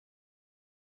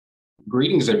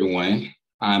Greetings, everyone.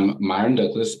 I'm Myron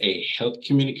Douglas, a health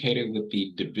communicator with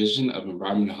the Division of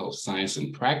Environmental Health Science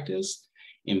and Practice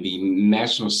in the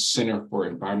National Center for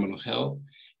Environmental Health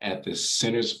at the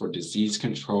Centers for Disease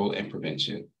Control and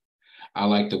Prevention. I'd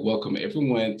like to welcome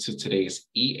everyone to today's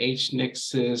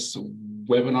Nexus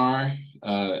webinar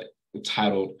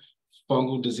titled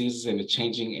Fungal Diseases in a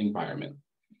Changing Environment.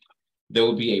 There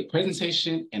will be a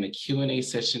presentation and a Q&A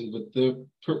session with the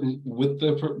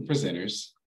presenters.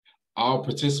 All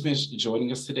participants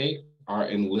joining us today are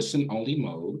in listen-only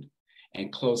mode,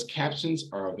 and closed captions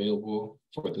are available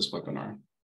for this webinar.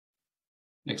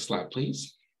 Next slide,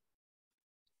 please.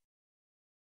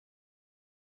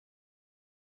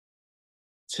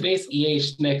 Today's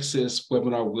Nexus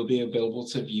webinar will be available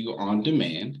to view on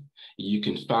demand. You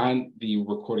can find the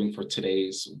recording for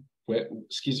today's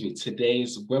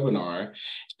webinar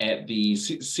at the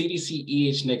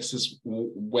CDC Nexus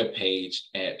webpage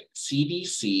at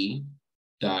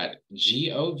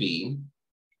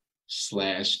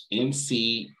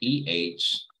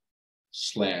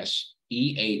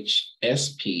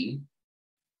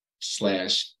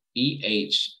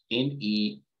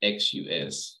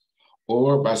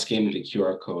or by scanning the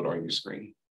QR code on your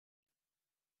screen.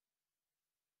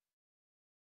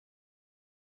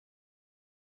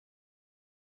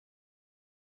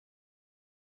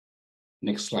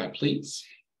 Next slide, please.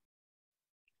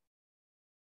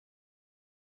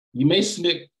 You may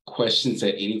submit questions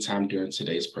at any time during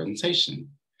today's presentation.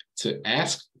 To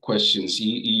ask questions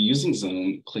using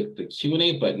Zoom, click the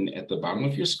Q&A button at the bottom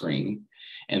of your screen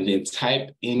and then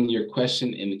type in your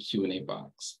question in the Q&A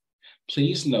box.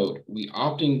 Please note, we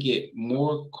often get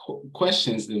more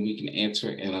questions than we can answer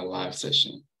in a live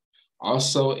session.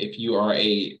 Also, if you are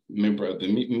a member of the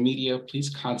media, please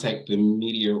contact the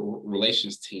media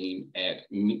relations team at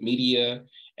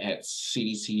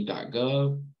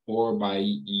media@cdc.gov or by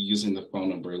using the phone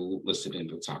number listed in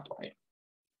the top right.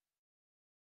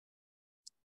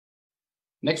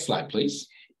 Next slide, please.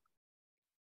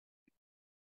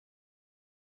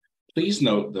 Please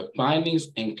note the findings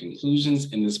and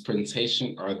conclusions in this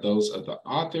presentation are those of the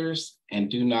authors and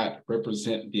do not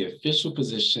represent the official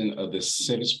position of the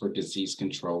Centers for Disease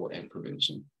Control and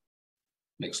Prevention.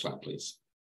 Next slide, please.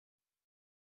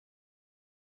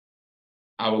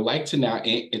 I would like to now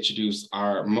introduce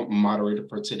our moderator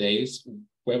for today's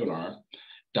webinar.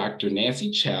 Dr.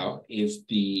 Nancy Chow is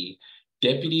the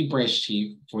Deputy Branch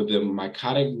Chief for the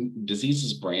Mycotic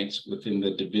Diseases Branch within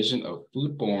the Division of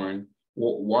Foodborne,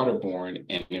 Waterborne,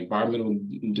 and Environmental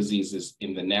Diseases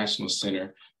in the National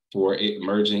Center for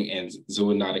Emerging and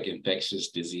Zoonotic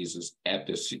Infectious Diseases at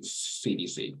the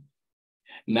CDC.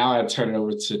 Now I turn it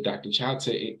over to Dr. Chow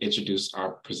to introduce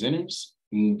our presenters.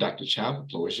 Dr. Chow, the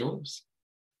floor is yours.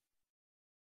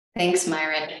 Thanks,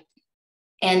 Myron.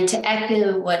 And to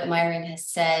echo what Myron has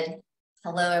said,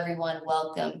 hello, everyone,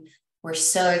 welcome. We're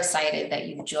so excited that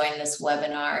you've joined this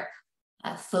webinar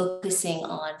focusing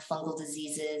on fungal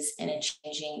diseases in a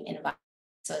changing environment.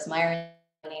 So as Myron,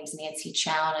 my name is Nancy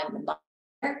Chow, and I'm the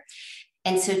moderator.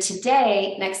 And so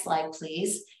today, next slide,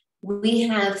 please, we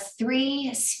have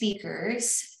three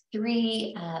speakers,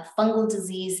 three fungal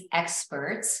disease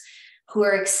experts who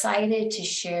are excited to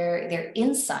share their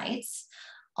insights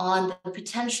on the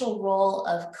potential role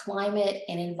of climate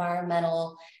and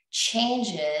environmental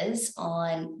changes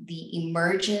on the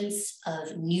emergence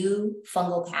of new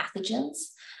fungal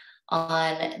pathogens,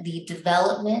 on the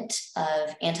development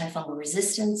of antifungal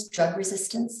resistance, drug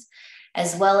resistance,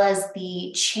 as well as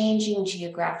the changing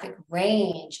geographic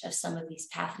range of some of these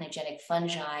pathogenic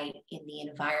fungi in the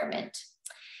environment.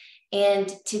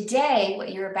 And today,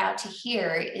 what you're about to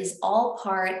hear is all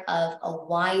part of a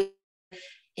wide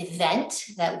event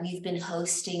that we've been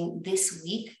hosting this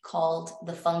week called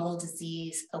the Fungal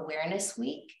Disease Awareness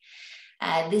Week.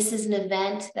 This is an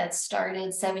event that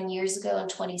started 7 years ago in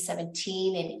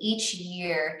 2017, and each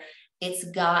year it's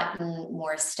gotten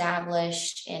more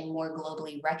established and more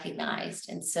globally recognized.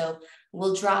 And so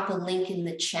we'll drop a link in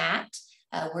the chat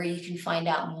where you can find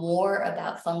out more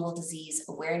about Fungal Disease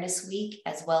Awareness Week,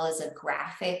 as well as a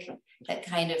graphic that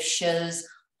kind of shows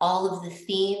all of the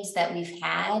themes that we've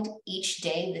had each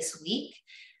day this week.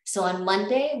 So on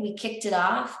Monday, we kicked it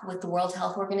off with the World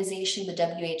Health Organization, the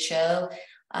WHO,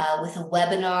 with a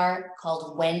webinar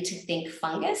called When to Think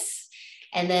Fungus.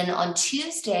 And then on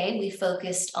Tuesday, we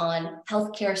focused on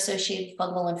healthcare-associated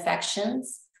fungal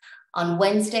infections. On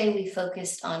Wednesday, we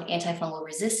focused on antifungal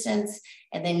resistance.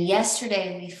 And then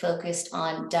yesterday, we focused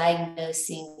on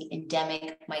diagnosing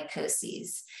endemic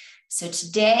mycoses. So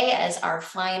today, as our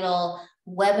final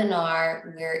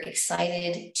webinar, we're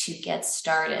excited to get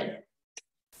started.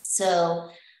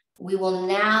 So we will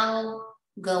now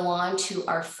go on to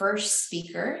our first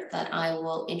speaker that I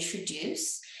will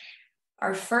introduce.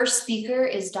 Our first speaker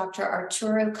is Dr.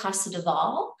 Arturo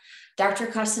Casadevall. Dr.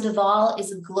 Casadevall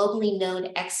is a globally known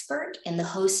expert in the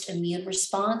host immune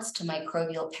response to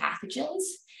microbial pathogens.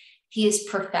 He is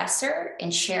professor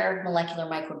and chair of molecular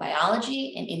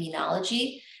microbiology and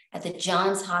immunology at the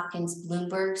Johns Hopkins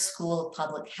Bloomberg School of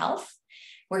Public Health,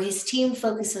 where his team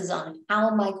focuses on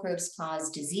how microbes cause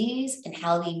disease and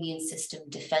how the immune system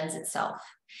defends itself.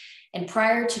 And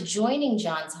prior to joining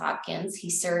Johns Hopkins, he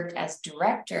served as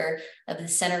director of the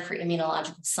Center for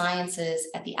Immunological Sciences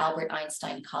at the Albert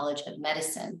Einstein College of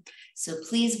Medicine. So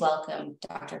please welcome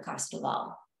Dr.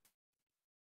 Casadevall.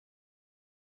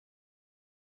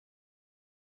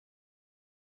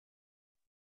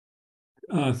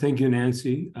 Thank you,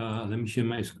 Nancy. Let me share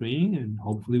my screen and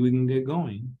hopefully we can get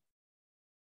going.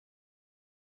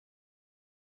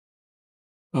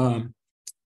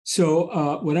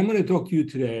 What I'm going to talk to you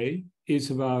today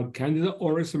is about Candida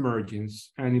auris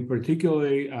emergence, and in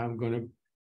particular, I'm going to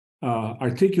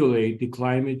articulate the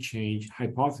climate change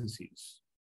hypotheses.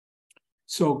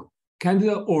 So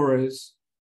Candida auris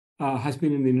has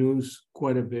been in the news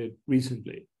quite a bit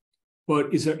recently,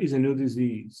 but is a new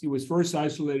disease. It was first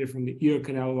isolated from the ear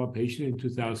canal of a patient in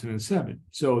 2007.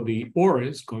 So the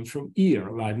auris comes from ear,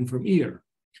 Latin from ear.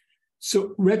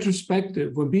 So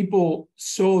retrospective, when people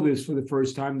saw this for the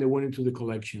first time, they went into the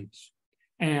collections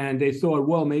and they thought,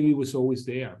 well, maybe it was always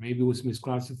there, maybe it was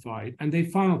misclassified, and they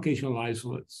found occasional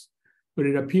isolates. But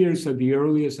it appears that the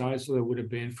earliest isolate would have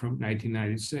been from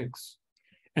 1996.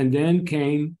 And then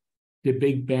came the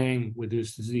big bang with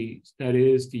this disease. That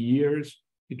is the years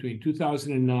between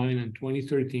 2009 and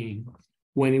 2013,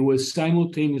 when it was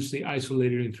simultaneously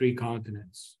isolated in 3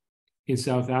 continents. In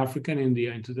South Africa and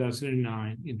India in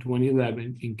 2009, in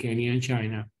 2011 in Kenya and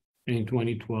China, and in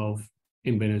 2012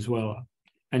 in Venezuela.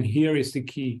 And here is the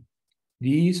key.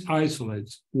 These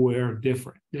isolates were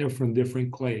different. They're from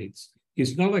different clades.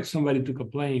 It's not like somebody took a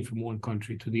plane from one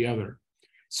country to the other.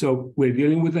 So we're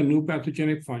dealing with a new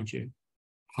pathogenic fungi.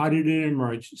 How did it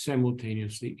emerge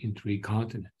simultaneously in 3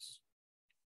 continents?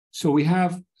 So we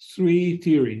have 3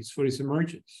 theories for its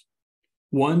emergence.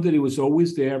 One, that it was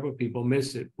always there, but people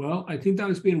miss it. Well, I think that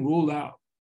has been ruled out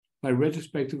by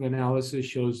retrospective analysis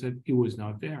shows that it was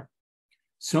not there.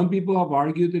 Some people have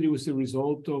argued that it was the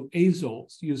result of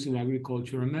azoles used in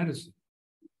agriculture and medicine.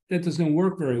 That doesn't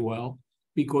work very well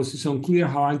because it's unclear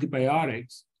how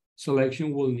antibiotics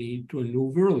selection will lead to a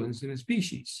new virulence in a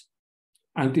species.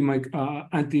 Fungals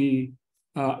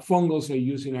are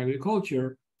used in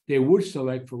agriculture. They would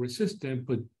select for resistant,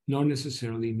 but not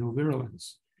necessarily no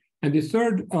virulence. And the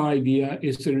third idea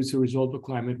is that it's a result of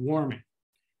climate warming.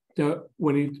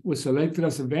 When it was selected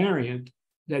as a variant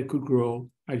that could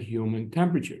grow at human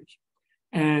temperatures.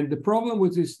 And the problem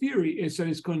with this theory is that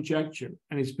it's conjecture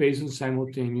and it's based on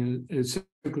simultaneous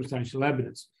circumstantial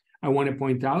evidence. I want to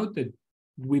point out that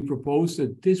we proposed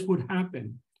that this would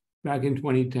happen back in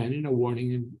 2010 in a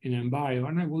warning in MBio,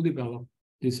 and I will develop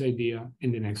this idea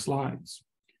in the next slides.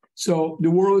 So the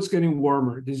world is getting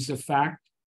warmer. This is a fact.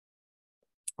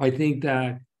 I think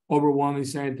that overwhelming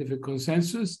scientific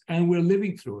consensus, and we're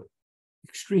living through it.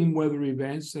 Extreme weather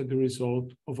events are the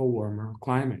result of a warmer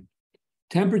climate.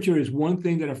 Temperature is one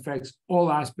thing that affects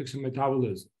all aspects of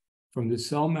metabolism, from the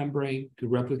cell membrane to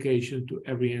replication to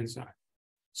every enzyme.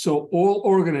 So all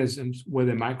organisms,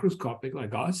 whether microscopic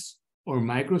like us or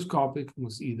microscopic,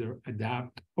 must either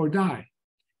adapt or die.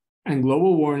 And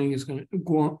global warming is going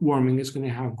to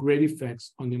have great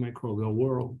effects on the microbial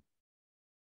world.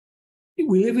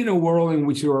 We live in a world in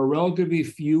which there are relatively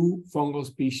few fungal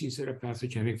species that are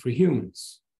pathogenic for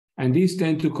humans. And these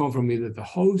tend to come from either the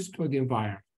host or the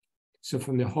environment. So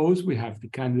from the host, we have the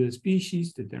Candida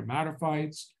species, the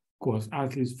dermatophytes, cause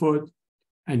athlete's foot,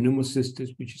 and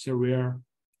pneumocystis, which is a rare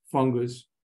fungus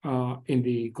in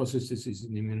the causes disease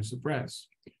in the immunosuppressed.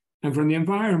 And from the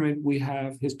environment, we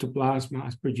have histoplasma,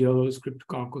 Aspergillus,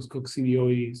 Cryptococcus,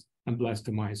 Coccidioides, and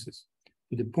blastomyces.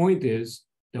 But the point is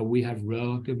that we have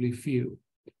relatively few.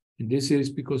 And this is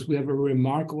because we have a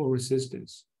remarkable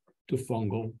resistance to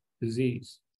fungal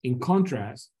disease. In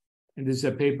contrast, and this is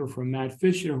a paper from Matt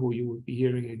Fisher, who you will be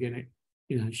hearing again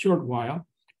in a short while,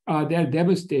 they're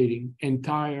devastating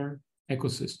entire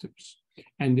ecosystems.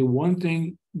 And the one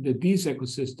thing that these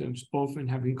ecosystems often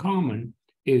have in common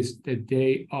is that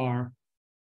they are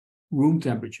room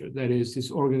temperature. That is,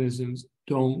 these organisms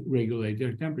don't regulate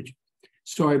their temperature.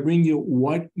 So I bring you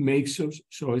what makes us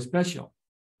so special.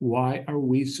 Why are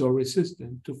we so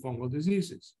resistant to fungal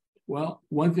diseases? Well,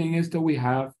 one thing is that we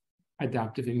have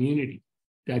adaptive immunity.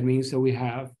 That means that we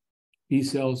have B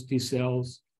cells, T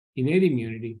cells, innate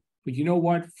immunity But you know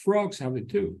what? Frogs have it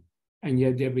too, and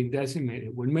yet they've been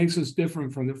decimated. What makes us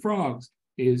different from the frogs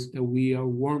is that we are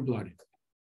warm-blooded.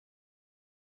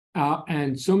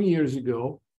 And some years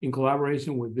ago, in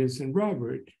collaboration with Vincent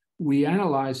Robert, we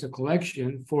analyzed a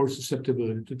collection for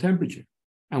susceptibility to temperature.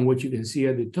 And what you can see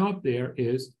at the top there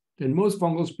is that most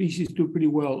fungal species do pretty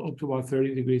well up to about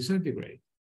 30 degrees centigrade.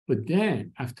 But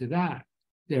then after that,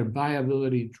 their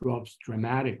viability drops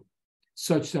dramatically,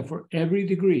 such that for every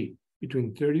degree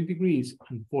between 30 degrees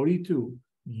and 42,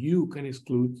 you can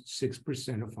exclude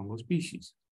 6% of fungal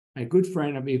species. My good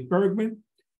friend Aviv Bergman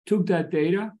took that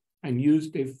data and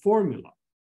used a formula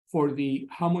for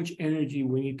how much energy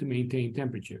we need to maintain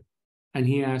temperature. And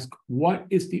he asked, what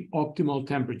is the optimal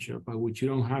temperature by which you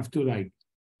don't have to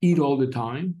eat all the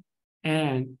time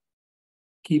and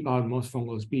keep out most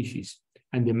fungal species?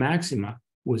 And the maxima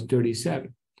was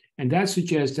 37. And that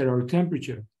suggests that our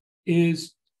temperature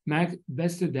is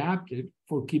best adapted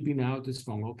for keeping out this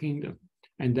fungal kingdom.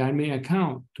 And that may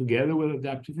account, together with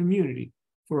adaptive immunity,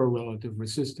 for a relative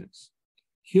resistance.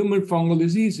 Human fungal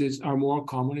diseases are more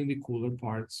common in the cooler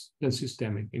parts than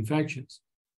systemic infections.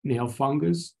 Nail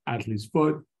fungus, athlete's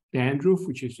foot, dandruff,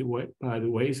 which is, by the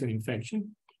way, is an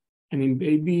infection. And in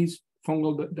babies,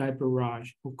 fungal diaper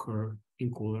rash occur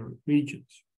in cooler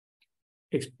regions.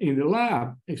 In the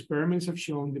lab, experiments have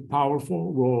shown the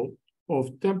powerful role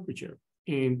of temperature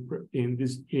in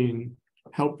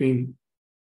helping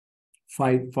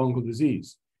fight fungal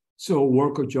disease. So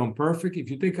work of John Perfect,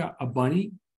 if you take a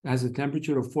bunny that has a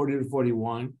temperature of 40 to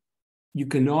 41, you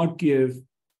cannot give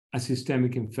a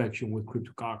systemic infection with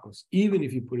Cryptococcus, even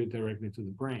if you put it directly to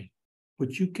the brain.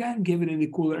 But you can give it in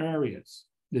the cooler areas,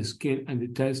 the skin and the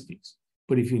testes.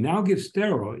 But if you now give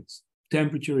steroids,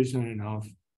 temperature is not enough,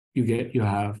 you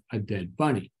have a dead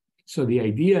bunny. So the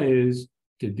idea is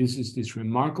that this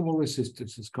remarkable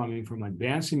resistance is coming from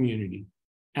advanced immunity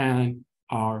and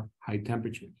our high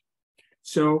temperatures.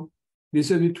 So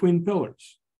these are the twin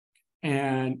pillars.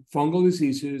 And fungal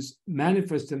diseases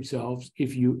manifest themselves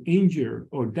if you injure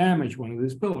or damage one of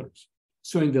these pillars.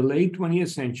 So in the late 20th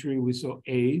century, we saw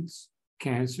AIDS,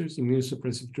 cancers,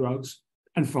 immunosuppressive drugs,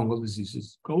 and fungal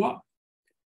diseases go up.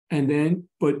 And then,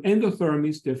 but endothermy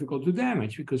is difficult to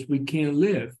damage because we can't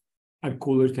live at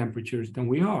cooler temperatures than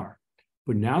we are.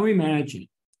 But now imagine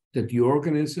that the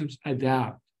organisms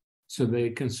adapt so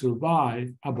they can survive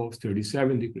above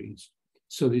 37 degrees.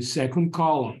 So the second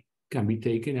column can be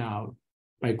taken out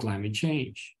by climate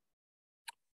change.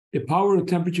 The power of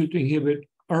temperature to inhibit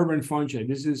urban fungi.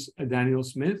 This is Daniel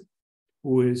Smith,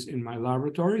 who is in my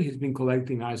laboratory. He's been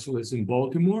collecting isolates in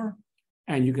Baltimore,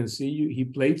 and you can see he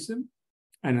plates them,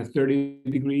 and at 30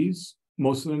 degrees,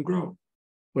 most of them grow.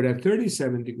 But at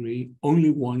 37 degrees, only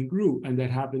one grew, and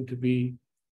that happened to be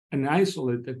an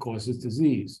isolate that causes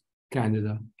disease,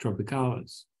 Candida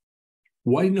tropicalis.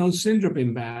 White nose syndrome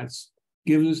in bats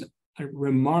gives us a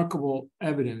remarkable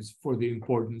evidence for the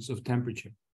importance of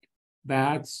temperature.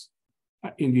 Bats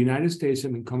in the United States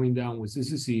have been coming down with this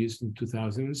disease in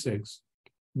 2006.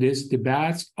 The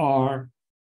bats are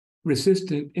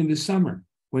resistant in the summer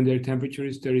when their temperature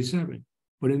is 37.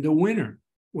 But in the winter,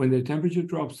 when their temperature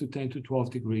drops to 10 to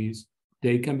 12 degrees,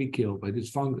 they can be killed by this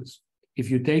fungus. If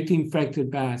you take the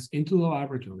infected bats into the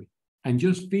laboratory and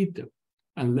just feed them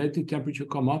and let the temperature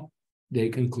come up, they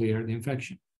can clear the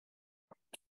infection.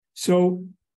 So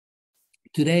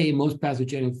today, most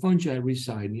pathogenic fungi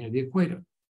reside near the equator.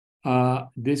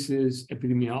 This is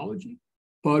epidemiology,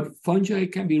 but fungi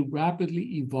can be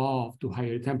rapidly evolved to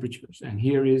higher temperatures. And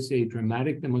here is a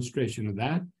dramatic demonstration of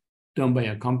that done by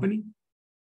a company.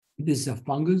 This is a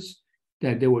fungus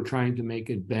that they were trying to make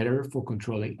it better for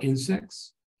controlling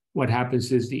insects. What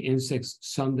happens is the insects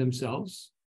sun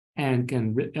themselves and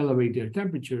can elevate their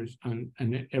temperatures and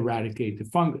eradicate the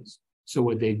fungus. So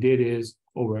what they did is,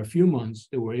 over a few months,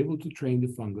 they were able to train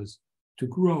the fungus to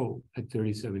grow at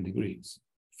 37 degrees.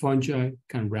 Fungi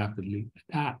can rapidly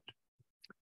adapt.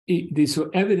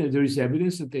 There is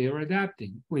evidence that they are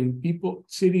adapting. When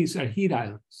cities are heat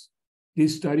islands.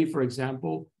 This study, for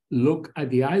example, looked at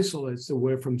the isolates that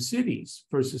were from cities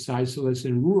versus isolates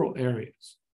in rural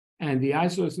areas. And the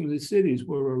isolates in the cities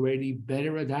were already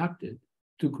better adapted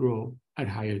to grow at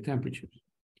higher temperatures.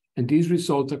 And these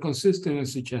results are consistent and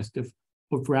suggestive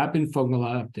of rapid fungal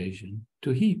adaptation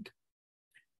to heat.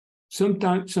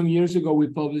 Some years ago, we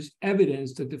published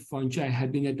evidence that the fungi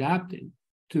had been adapting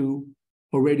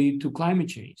already to climate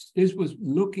change. This was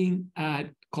looking at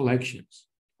collections.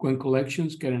 When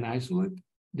collections get an isolate,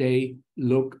 they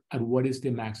look at what is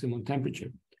the maximum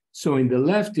temperature. So in the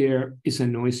left there is a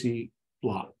noisy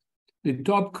plot. The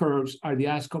top curves are the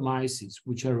ascomyces,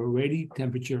 which are already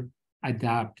temperature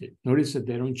adapted. Notice that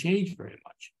they don't change very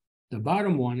much. The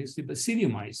bottom one is the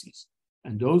Coccidioides.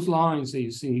 And those lines that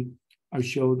you see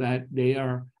show that they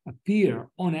appear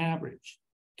on average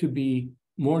to be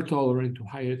more tolerant to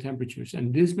higher temperatures.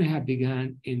 And this may have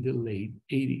begun in the late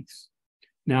 80s.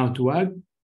 Now, to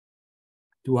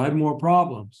add more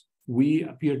problems, we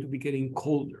appear to be getting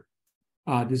colder.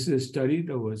 This is a study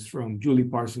that was from Julie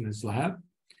Parsons' lab,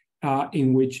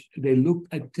 in which they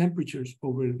looked at temperatures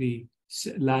over the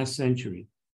last century.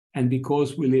 And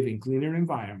because we live in cleaner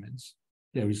environments,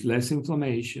 there is less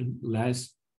inflammation,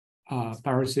 less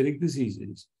parasitic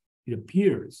diseases. It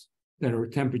appears that our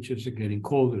temperatures are getting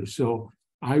colder. So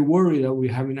I worry that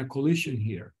we're having a collision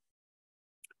here.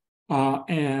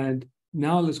 And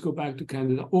now let's go back to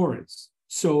Candida auris.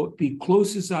 So the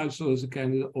closest isolates of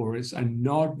Candida auris are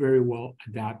not very well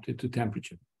adapted to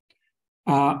temperature.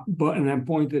 And I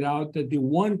pointed out that the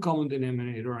one common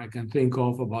denominator I can think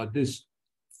of about this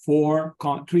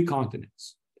three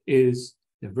continents is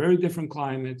they're very different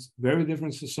climates, very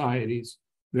different societies,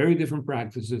 very different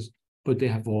practices, but they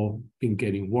have all been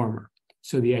getting warmer.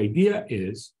 So the idea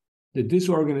is that this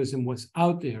organism was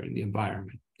out there in the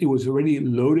environment. It was already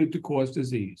loaded to cause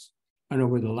disease. And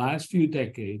over the last few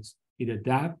decades, it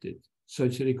adapted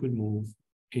such that it could move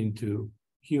into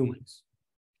humans.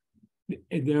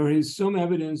 There is some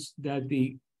evidence that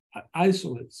the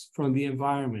isolates from the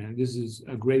environment, and this is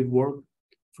a great work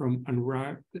from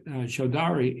Anurag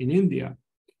Chaudhary in India,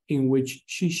 in which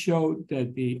she showed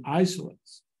that the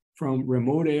isolates from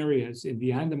remote areas in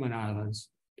the Andaman Islands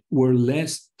were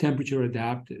less temperature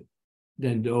adapted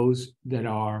than those that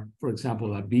are, for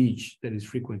example, a beach that is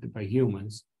frequented by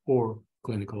humans or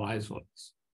clinical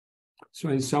isolates. So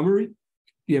in summary,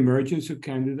 the emergence of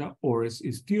Candida auris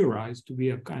is theorized to be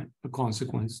a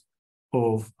consequence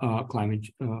of climate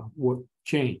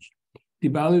change. The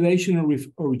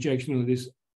validation or rejection of this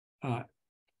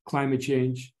climate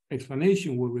change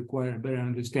explanation will require a better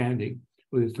understanding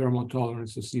of the thermal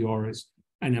tolerance of C. auris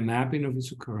and a mapping of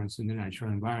its occurrence in the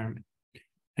natural environment.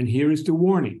 And here is the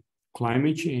warning.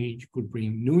 Climate change could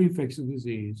bring new infectious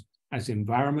disease as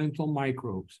environmental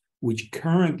microbes, which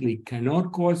currently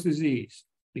cannot cause disease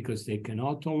because they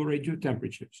cannot tolerate your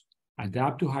temperatures,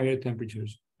 adapt to higher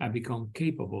temperatures, and become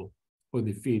capable of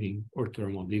defeating our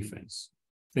thermal defense.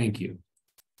 Thank you.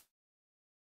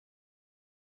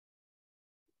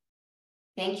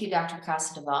 Thank you, Dr.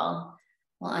 Casadevall.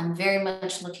 Well, I'm very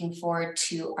much looking forward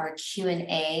to our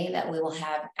Q&A that we will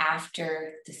have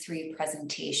after the three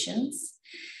presentations.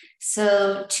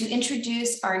 So to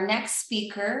introduce our next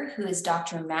speaker, who is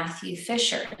Dr. Matthew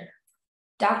Fisher.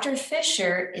 Dr.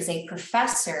 Fisher is a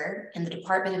professor in the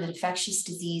Department of Infectious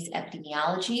Disease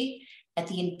Epidemiology at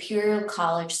the Imperial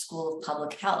College School of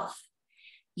Public Health.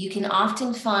 You can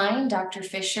often find Dr.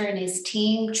 Fisher and his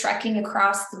team trekking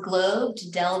across the globe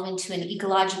to delve into an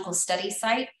ecological study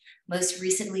site, most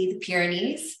recently the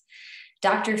Pyrenees.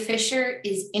 Dr. Fisher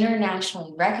is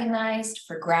internationally recognized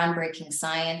for groundbreaking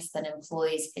science that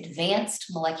employs advanced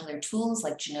molecular tools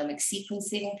like genomic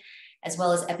sequencing, as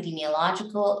well as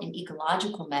epidemiological and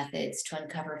ecological methods to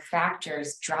uncover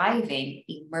factors driving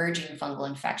emerging fungal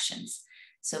infections.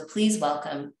 So please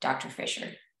welcome Dr.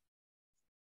 Fisher.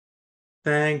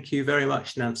 Thank you very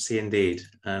much, Nancy, indeed.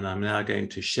 And I'm now going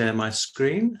to share my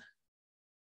screen.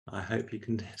 I hope you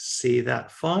can see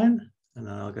that fine. And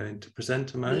I'll go into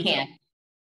presenter mode. We can.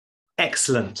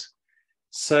 Excellent.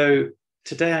 So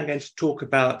today I'm going to talk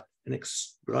about,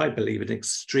 I believe, an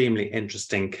extremely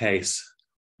interesting case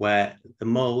where the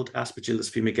mold Aspergillus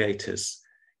fumigatus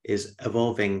is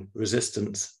evolving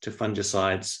resistance to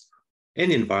fungicides in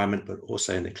the environment, but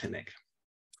also in the clinic.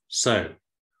 So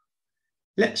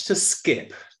let's just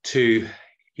skip to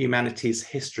humanity's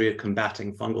history of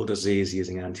combating fungal disease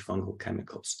using antifungal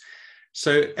chemicals.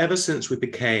 So ever since we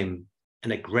became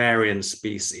an agrarian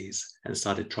species and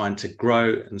started trying to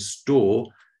grow and store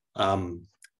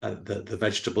the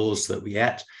vegetables that we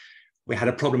ate, we had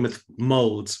a problem with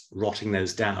molds rotting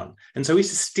those down. And so we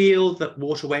used to steal the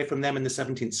water away from them in the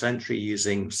 17th century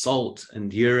using salt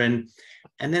and urine,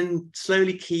 and then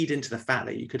slowly keyed into the fact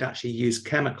that you could actually use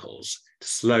chemicals to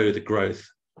slow the growth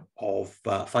of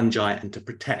fungi and to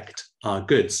protect our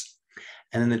goods.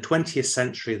 And in the 20th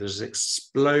century, there was an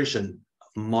explosion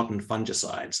of modern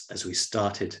fungicides as we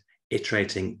started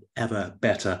iterating ever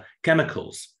better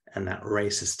chemicals. And that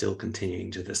race is still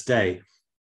continuing to this day.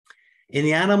 In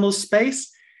the animal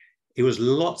space, it was a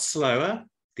lot slower.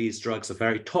 These drugs are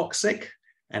very toxic.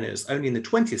 And it was only in the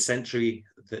 20th century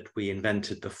that we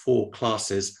invented the 4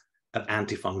 classes of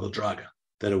antifungal drug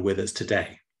that are with us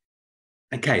today.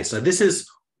 Okay, so this is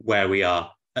where we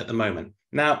are at the moment.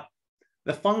 Now,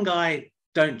 the fungi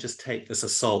don't just take this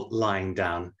assault lying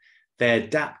down. they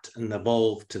adapt and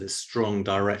evolve to this strong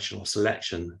directional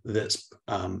selection that's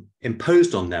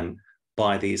imposed on them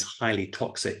by these highly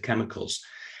toxic chemicals.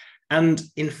 And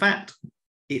in fact,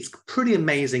 it's pretty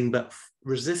amazing that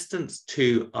resistance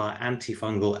to our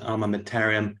antifungal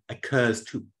armamentarium occurs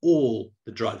to all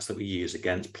the drugs that we use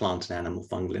against plant and animal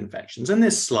fungal infections. And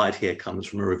this slide here comes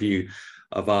from a review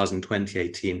of ours in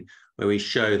 2018, where we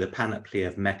show the panoply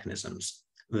of mechanisms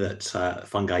that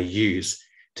fungi use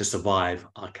to survive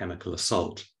our chemical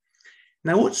assault.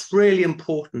 Now, what's really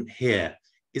important here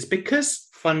is because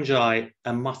fungi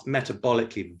are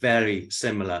metabolically very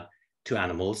similar to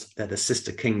animals, they're the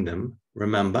sister kingdom,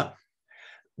 remember,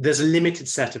 there's a limited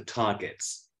set of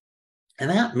targets. And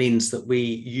that means that we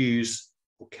use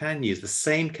or can use the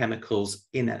same chemicals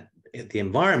in the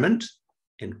environment,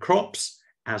 in crops,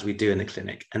 as we do in the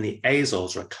clinic. And the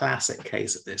azoles are a classic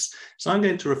case of this. So I'm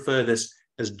going to refer this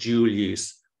as dual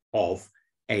use of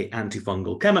an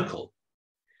antifungal chemical.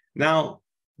 Now,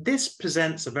 this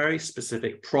presents a very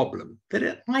specific problem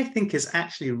that I think is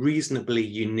actually reasonably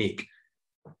unique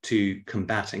to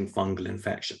combating fungal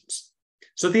infections.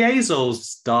 So the azoles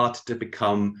started to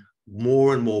become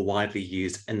more and more widely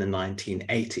used in the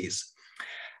 1980s,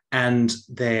 and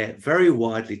they're very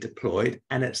widely deployed.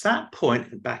 And it's that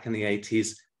point back in the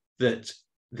 80s that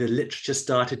the literature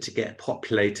started to get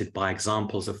populated by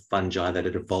examples of fungi that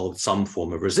had evolved some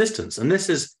form of resistance. And this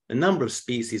is the number of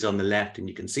species on the left, and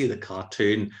you can see the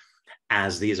cartoon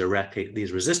as these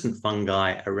resistant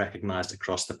fungi are recognized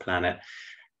across the planet.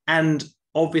 And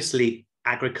obviously,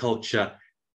 agriculture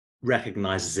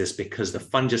recognizes this because the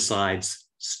fungicides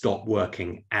stop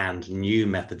working and new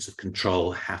methods of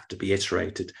control have to be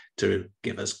iterated to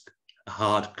give us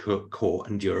hardcore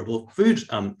and durable food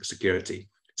security.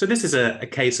 So this is a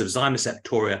case of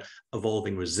Zymoseptoria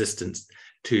evolving resistance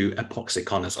to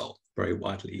epoxiconazole, very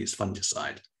widely used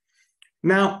fungicide.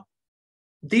 Now,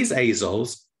 these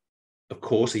azoles, of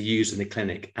course, are used in the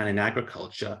clinic and in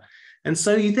agriculture. And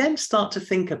so you then start to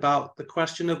think about the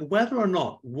question of whether or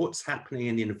not what's happening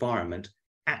in the environment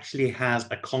actually has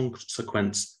a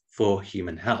consequence for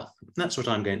human health. That's what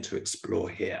I'm going to explore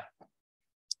here.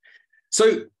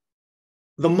 So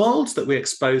the molds that we're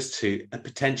exposed to are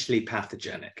potentially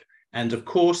pathogenic. And of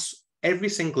course, every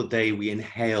single day we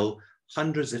inhale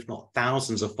hundreds, if not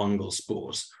thousands of fungal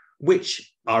spores,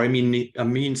 which our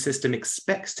immune system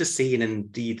expects to see and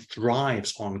indeed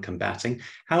thrives on combating.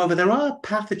 However, there are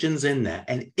pathogens in there.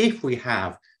 And if we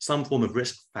have some form of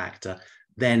risk factor,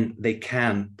 then they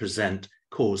can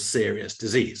cause serious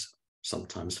disease,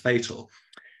 sometimes fatal.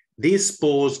 These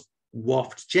spores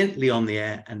waft gently on the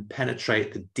air and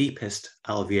penetrate the deepest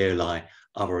alveoli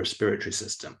of our respiratory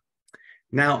system.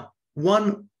 Now,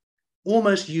 one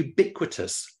almost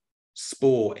ubiquitous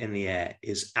spore in the air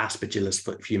is Aspergillus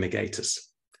fumigatus.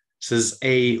 So as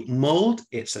a mold,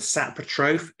 it's a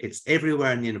saprotroph, it's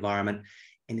everywhere in the environment,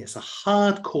 and it's a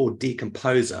hardcore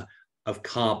decomposer of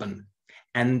carbon.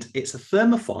 And it's a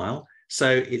thermophile, so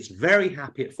it's very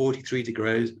happy at 43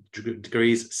 degrees,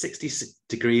 60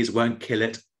 degrees won't kill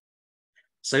it.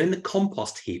 So in the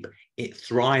compost heap, it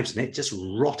thrives and it just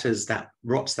rots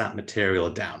that material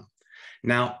down.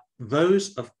 Now,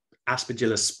 those of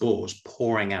Aspergillus spores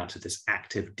pouring out of this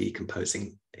active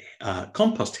decomposing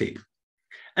compost heap.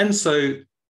 And so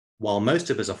while most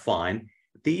of us are fine,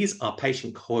 these are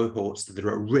patient cohorts that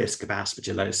are at risk of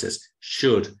aspergillosis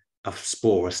should a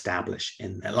spore establish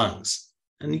in their lungs.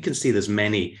 And you can see there's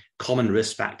many common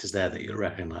risk factors there that you'll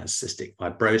recognize: cystic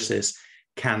fibrosis,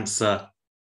 cancer,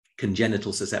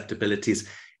 congenital susceptibilities,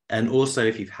 and also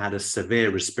if you've had a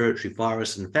severe respiratory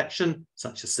virus infection,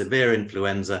 such as severe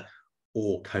influenza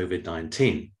or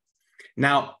COVID-19.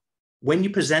 Now, when you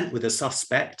present with a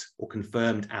suspect or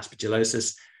confirmed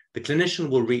aspergillosis, the clinician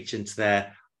will reach into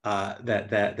their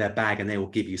bag and they will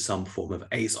give you some form of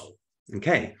azole.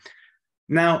 Okay.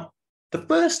 Now, the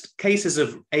first cases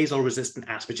of azole-resistant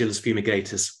Aspergillus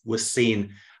fumigatus were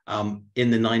seen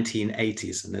in the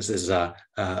 1980s, and this is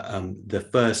the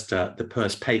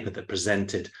first paper that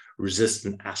presented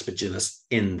resistant Aspergillus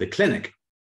in the clinic.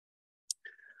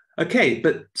 Okay,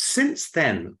 but since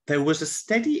then, there was a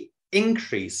steady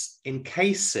increase in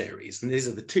case series, and these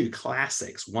are the two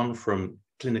classics, one from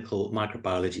clinical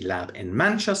microbiology lab in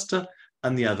Manchester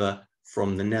and the other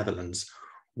from the Netherlands,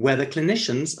 where the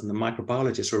clinicians and the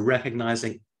microbiologists were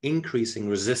recognizing increasing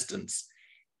resistance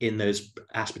in those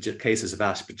cases of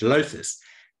aspergillosis.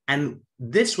 And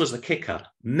this was the kicker.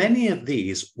 Many of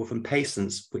these were from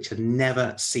patients which had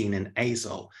never seen an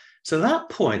azole. So at that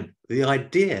point, the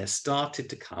idea started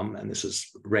to come, and this was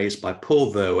raised by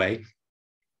Paul Verwey,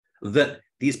 that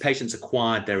these patients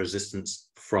acquired their resistance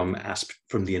from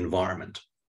the environment.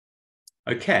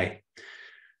 Okay,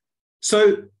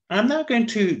 So I'm now going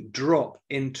to drop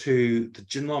into the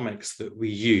genomics that we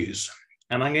use.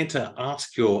 And I'm going to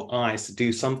ask your eyes to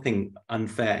do something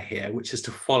unfair here, which is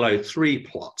to follow 3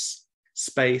 plots: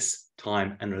 space,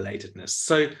 time, and relatedness.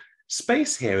 So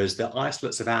space here is the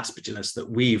isolates of Aspergillus that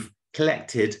we've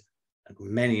collected,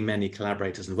 many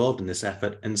collaborators involved in this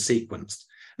effort, and sequenced.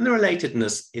 And the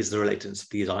relatedness is the relatedness of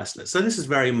these isolates. So this is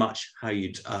very much how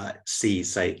you'd see,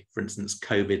 say, for instance,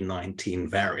 COVID-19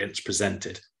 variants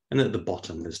presented. And at the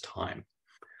bottom, there's time.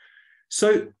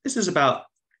 So this is about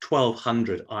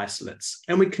 1,200 isolates.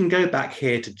 And we can go back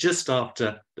here to just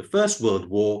after the First World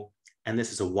War. And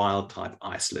this is a wild type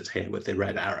isolate here with the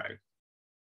red arrow.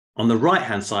 On the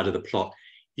right-hand side of the plot,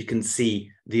 you can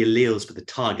see the alleles for the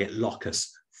target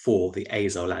locus for the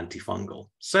azole antifungal.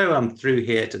 So I'm through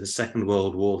here to the Second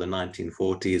World War, the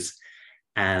 1940s,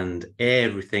 and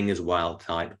everything is wild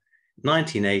type.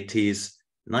 1980s,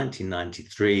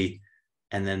 1993,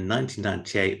 and then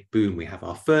 1998, boom, we have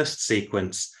our first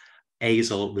sequence,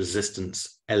 azole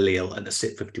resistance allele at the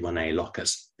CYP51A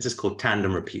locus. This is called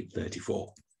tandem repeat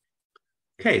 34.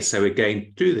 Okay, so we're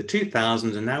going through the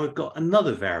 2000s, and now we've got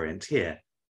another variant here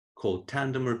called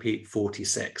tandem repeat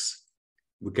 46.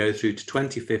 We go through to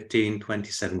 2015,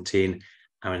 2017,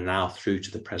 and we're now through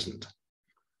to the present.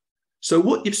 So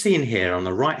what you've seen here on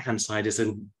the right-hand side is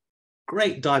a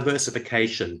great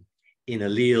diversification in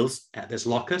alleles at this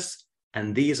locus,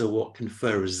 and these are what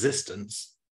confer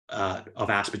resistance of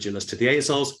Aspergillus to the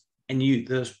azoles. And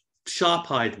the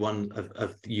sharp-eyed one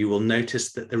of you will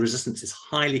notice that the resistance is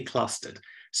highly clustered.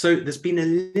 So there's been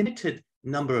a limited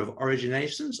number of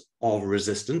originations of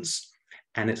resistance,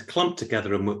 and it's clumped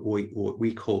together in what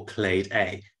we call clade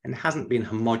A, and hasn't been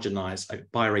homogenized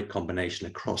by recombination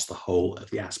across the whole of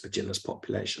the Aspergillus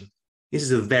population. This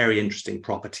is a very interesting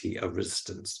property of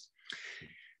resistance.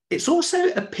 It also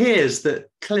appears that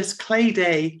clade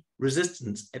A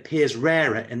resistance appears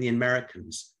rarer in the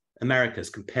Americas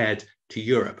compared to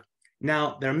Europe.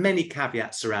 Now, there are many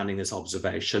caveats surrounding this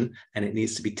observation, and it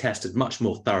needs to be tested much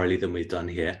more thoroughly than we've done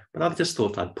here, but I've just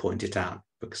thought I'd point it out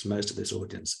because most of this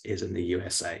audience is in the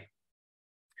USA.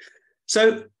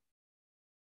 So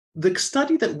the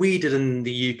study that we did in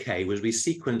the UK was we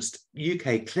sequenced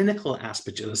UK clinical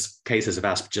Aspergillus cases of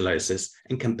aspergillosis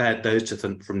and compared those to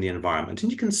them from the environment.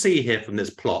 And you can see here from this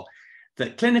plot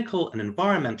that clinical and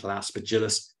environmental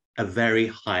Aspergillus are very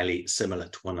highly similar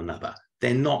to one another.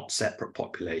 They're not separate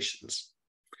populations.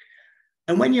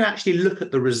 And when you actually look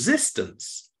at the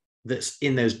resistance that's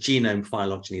in those genome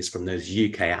phylogenies from those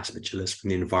UK Aspergillus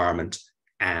from the environment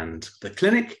and the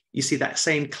clinic, you see that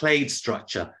same clade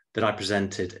structure that I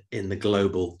presented in the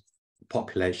global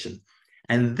population.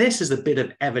 And this is a bit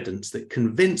of evidence that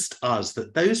convinced us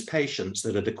that those patients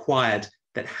that had acquired,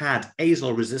 that had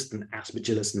azole-resistant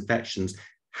Aspergillus infections,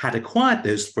 had acquired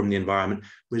those from the environment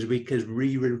was because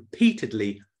we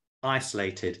repeatedly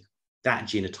isolated that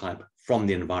genotype from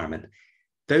the environment.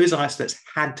 Those isolates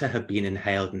had to have been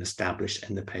inhaled and established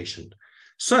in the patient.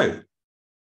 So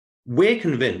we're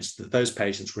convinced that those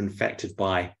patients were infected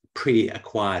by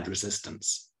pre-acquired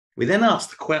resistance. We then asked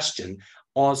the question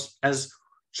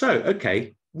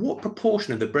okay, what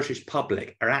proportion of the British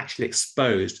public are actually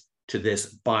exposed to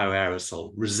this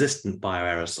bioaerosol, resistant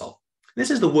bioaerosol? This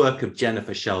is the work of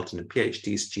Jennifer Shelton, a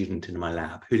PhD student in my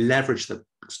lab, who leveraged the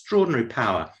extraordinary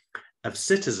power of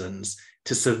citizens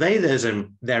to survey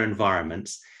their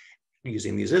environments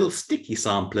using these little sticky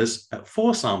samplers at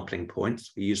 4 sampling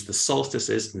points. We used the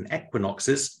solstices and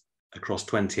equinoxes across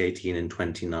 2018 and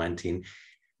 2019.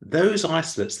 Those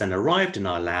isolates then arrived in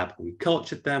our lab, we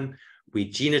cultured them, we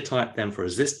genotyped them for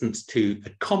resistance to a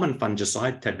common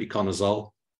fungicide,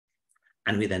 tebuconazole,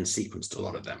 and we then sequenced a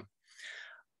lot of them.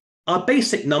 Our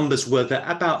basic numbers were that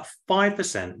about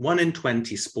 5%, 1 in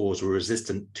 20 spores were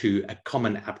resistant to a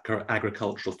common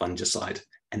agricultural fungicide,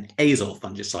 an azole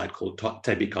fungicide called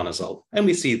tebuconazole. And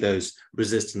we see those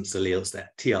resistance alleles there,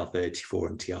 TR34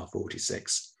 and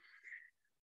TR46.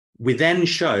 We then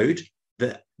showed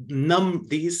that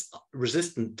these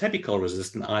resistant,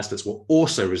 tebuconazole-resistant isolates were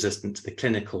also resistant to the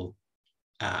clinical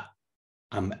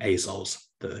azoles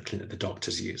that the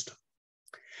doctors used.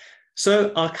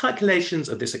 So our calculations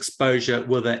of this exposure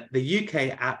were that the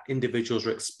UK individuals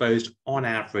were exposed on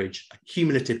average a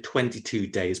cumulative 22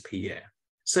 days per year.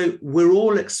 So we're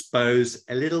all exposed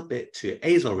a little bit to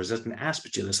azole-resistant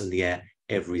Aspergillus in the air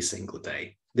every single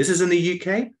day. This is in the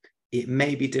UK. It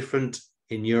may be different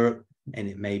in Europe, and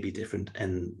it may be different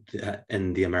in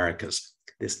the Americas.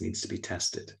 This needs to be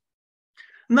tested.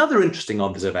 Another interesting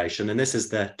observation, and this is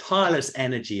the tireless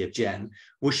energy of Jen,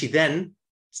 was she then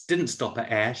didn't stop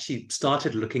at air, she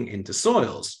started looking into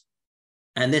soils.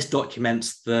 And this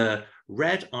documents the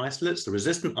red isolates, the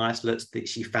resistant isolates that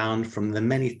she found from the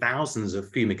many thousands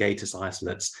of fumigatus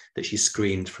isolates that she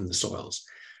screened from the soils.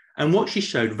 And what she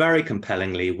showed very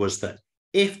compellingly was that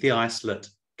if the isolate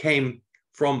came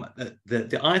from,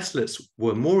 the isolates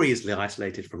were more easily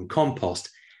isolated from compost,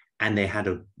 and they had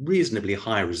a reasonably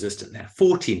high resistance there,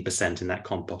 14% in that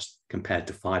compost compared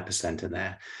to 5% in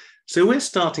there. So we're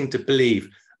starting to believe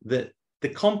that the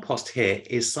compost here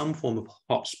is some form of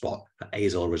hotspot for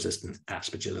azole-resistant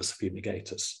Aspergillus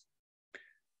fumigatus.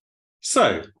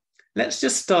 So let's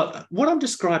just start. What I'm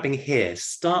describing here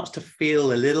starts to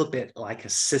feel a little bit like a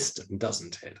system,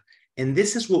 doesn't it? And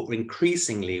this is what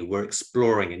we're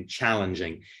exploring and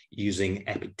challenging using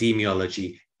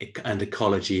epidemiology and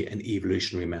ecology and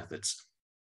evolutionary methods.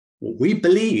 What we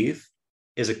believe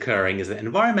is occurring is that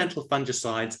environmental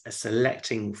fungicides are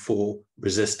selecting for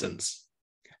resistance.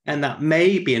 And that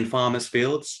may be in farmers'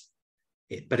 fields,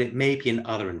 but it may be in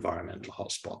other environmental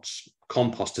hotspots.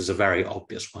 Compost is a very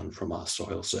obvious one from our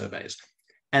soil surveys.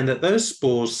 And that those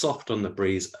spores soft on the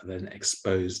breeze are then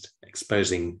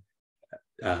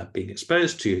being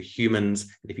exposed to humans.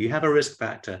 And if you have a risk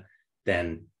factor,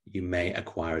 then you may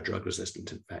acquire a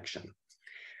drug-resistant infection.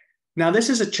 Now, this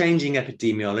is a changing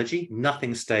epidemiology.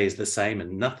 Nothing stays the same,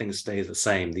 and nothing stays the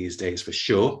same these days for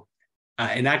sure.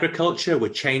 In agriculture, we're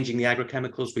changing the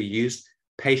agrochemicals we use.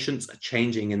 Patients are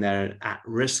changing in their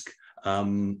at-risk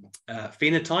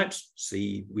phenotypes.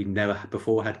 See, we never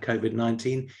before had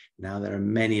COVID-19. Now there are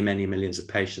many, many millions of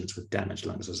patients with damaged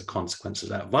lungs as a consequence of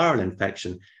that viral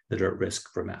infection that are at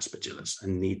risk from Aspergillus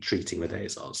and need treating with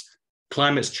azoles.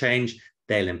 Climates change,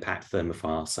 they'll impact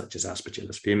thermophiles such as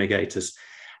Aspergillus fumigatus.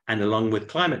 And along with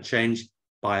climate change,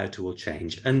 biota will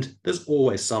change. And there's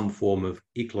always some form of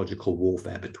ecological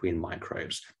warfare between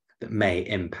microbes that may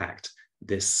impact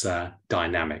this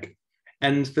dynamic.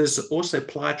 And there's also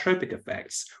pleiotropic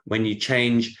effects. When you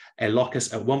change a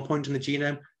locus at one point in the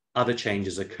genome, other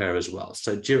changes occur as well.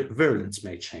 So virulence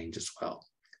may change as well.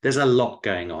 There's a lot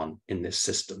going on in this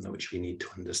system which we need to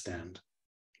understand.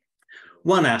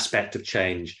 One aspect of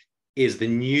change is the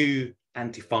new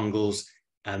antifungals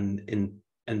and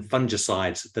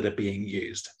fungicides that are being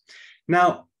used.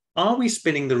 Now, are we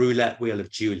spinning the roulette wheel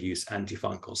of dual-use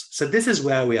antifungals? So this is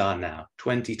where we are now,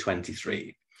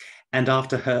 2023. And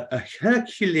after a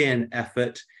Herculean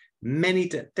effort, many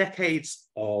decades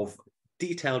of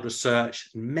detailed research,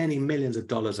 many millions of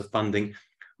dollars of funding,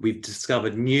 we've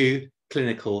discovered new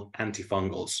clinical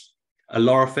antifungals,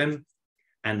 olorifim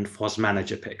and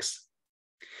fosmanogepix.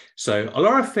 So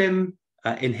olorifim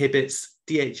inhibits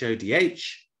DHODH,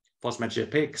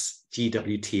 fosmanogepix,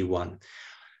 GWT1.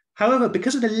 However,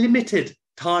 because of the limited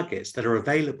targets that are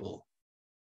available,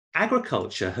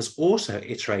 agriculture has also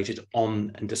iterated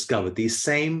on and discovered these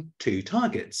same two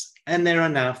targets. And there are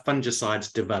now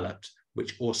fungicides developed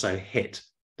which also hit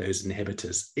those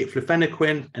inhibitors.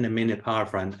 Iflufenaquin and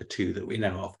aminoparaffin are two that we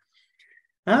know of.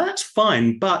 Now that's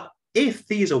fine, but if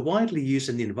these are widely used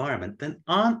in the environment, then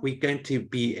aren't we going to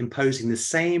be imposing the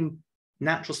same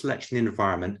natural selection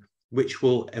environment which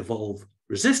will evolve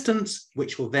resistance,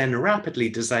 which will then rapidly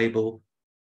disable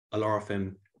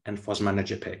olorifim and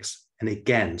fosmanogepix, and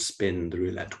again spin the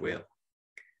roulette wheel.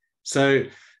 So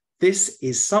this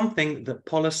is something that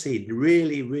policy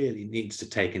really, really needs to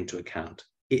take into account.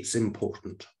 It's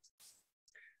important.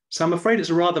 So I'm afraid it's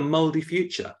a rather moldy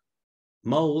future.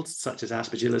 Molds such as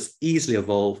Aspergillus easily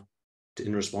evolve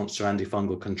in response to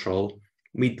antifungal control.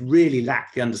 We really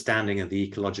lack the understanding of the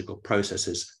ecological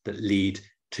processes that lead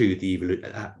to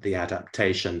the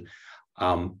adaptation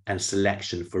and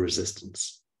selection for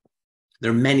resistance.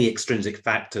 There are many extrinsic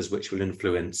factors which will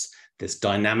influence this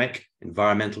dynamic,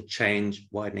 environmental change,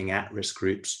 widening at-risk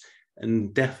groups,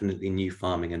 and definitely new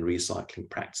farming and recycling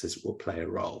practices will play a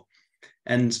role.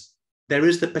 And there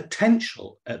is the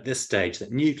potential at this stage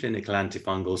that new clinical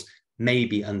antifungals may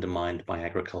be undermined by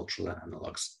agricultural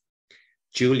analogues.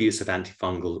 Dual use of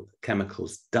antifungal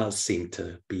chemicals does seem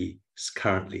to be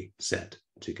currently set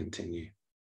to continue.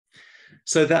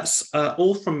 So that's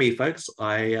all from me, folks.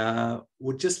 I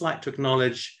would just like to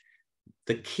acknowledge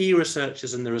the key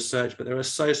researchers in the research, but there are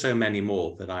so many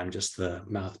more that I'm just the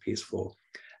mouthpiece for.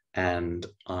 And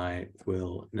I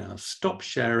will now stop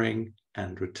sharing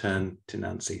and return to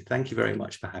Nancy. Thank you very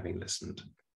much for having listened.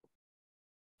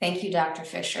 Thank you, Dr.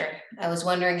 Fisher. I was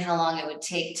wondering how long it would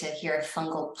take to hear a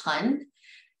fungal pun.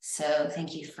 So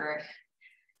thank you for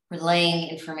relaying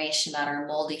information about our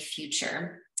moldy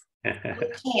future.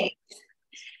 Okay.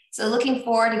 So looking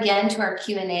forward again to our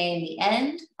Q&A in the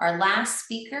end. Our last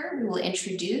speaker we will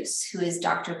introduce, who is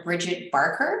Dr. Bridget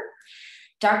Barker.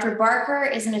 Dr. Barker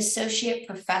is an associate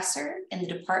professor in the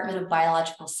Department of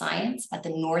Biological Science at the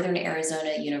Northern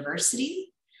Arizona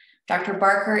University. Dr.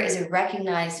 Barker is a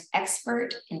recognized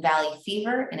expert in valley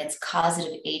fever and its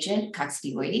causative agent,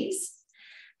 Coccidioides.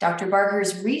 Dr.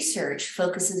 Barker's research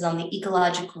focuses on the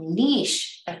ecological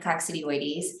niche of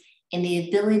Coccidioides and the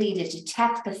ability to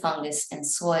detect the fungus in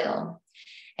soil.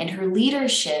 And her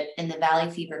leadership in the valley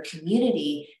fever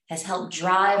community has helped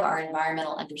drive our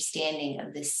environmental understanding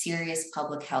of this serious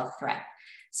public health threat.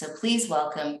 So please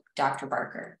welcome Dr.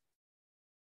 Barker.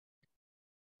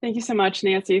 Thank you so much,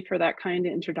 Nancy, for that kind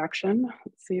introduction.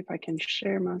 Let's see if I can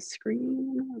share my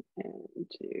screen and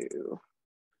do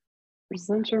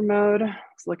presenter mode.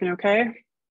 It's looking okay?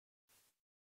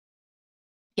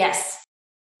 Yes.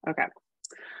 Okay.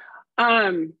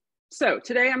 So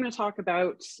today I'm going to talk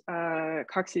about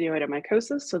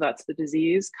coccidioidomycosis. So that's the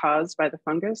disease caused by the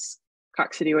fungus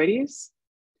Coccidioides.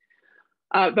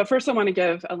 But first I want to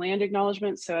give a land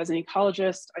acknowledgement. So as an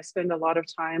ecologist, I spend a lot of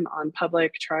time on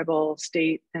public, tribal,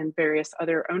 state, and various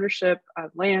other ownership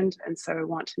of land. And so I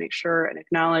want to make sure and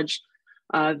acknowledge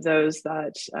those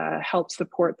that help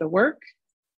support the work.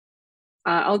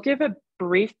 I'll give a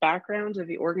brief background of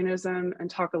the organism and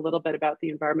talk a little bit about the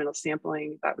environmental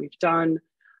sampling that we've done,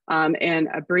 and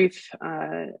a brief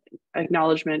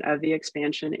acknowledgement of the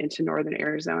expansion into Northern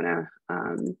Arizona.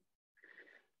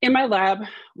 In my lab,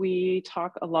 we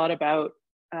talk a lot about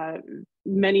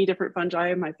many different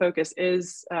fungi. My focus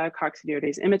is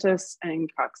Coccidioides immitis and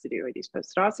Coccidioides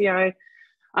postidacea,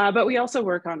 but we also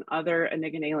work on other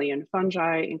onigonalian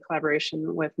fungi in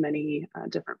collaboration with many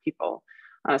different people.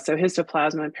 So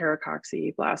histoplasma,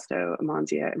 paracoxy, blasto,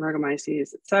 amansia,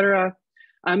 emergomyces, et cetera,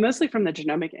 mostly from the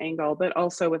genomic angle, but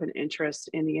also with an interest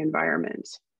in the environment.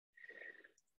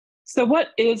 So what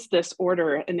is this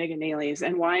order Onigonales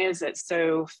and why is it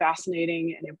so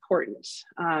fascinating and important?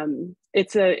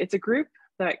 It's a group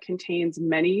that contains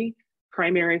many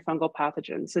primary fungal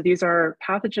pathogens. So these are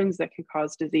pathogens that can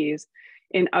cause disease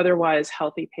in otherwise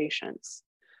healthy patients.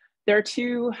 There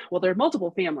are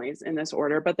multiple families in this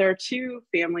order, but there are two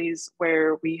families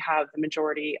where we have the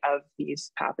majority of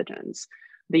these pathogens,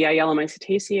 the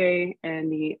Mycetaceae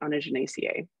and the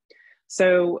Onygonaceae.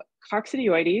 So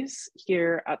Coccidioides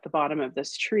here at the bottom of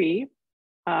this tree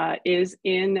is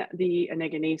in the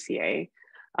Onygonaceae,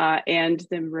 and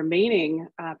the remaining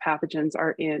pathogens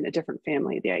are in a different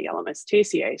family, the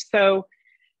Mycetaceae. So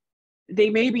they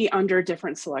may be under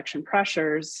different selection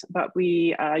pressures, but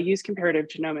we use comparative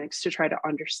genomics to try to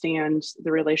understand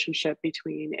the relationship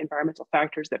between environmental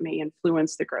factors that may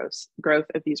influence the growth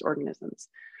of these organisms.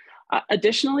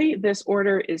 Additionally, this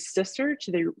order is sister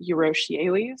to the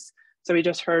Uroshiales. So we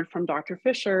just heard from Dr.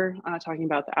 Fisher talking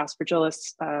about the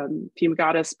Aspergillus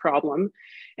fumigatus problem.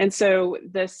 And so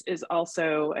this is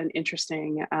also an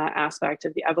interesting aspect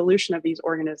of the evolution of these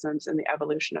organisms and the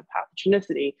evolution of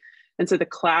pathogenicity. And so the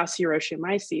class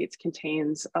Uroshiomycetes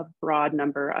contains a broad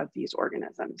number of these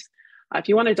organisms. If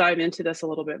you want to dive into this a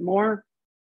little bit more,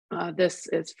 this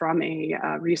is from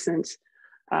a recent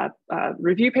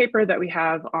review paper that we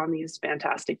have on these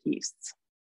fantastic yeasts.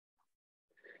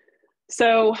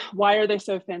 So why are they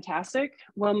so fantastic?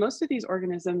 Well, most of these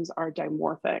organisms are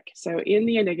dimorphic. So in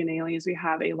the Onigonales, we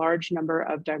have a large number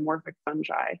of dimorphic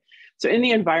fungi. So in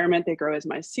the environment, they grow as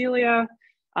mycelia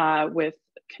with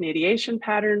conidiation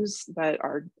patterns that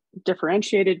are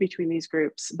differentiated between these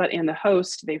groups, but in the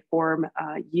host, they form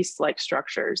yeast-like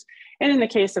structures. And in the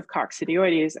case of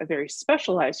Coccidioides, a very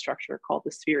specialized structure called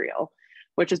the sphereal,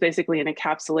 which is basically an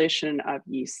encapsulation of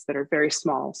yeasts that are very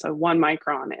small, so 1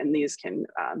 micron, and these can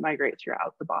migrate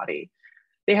throughout the body.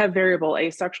 They have variable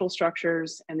asexual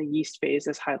structures, and the yeast phase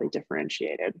is highly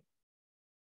differentiated.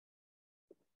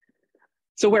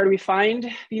 So where do we find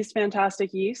these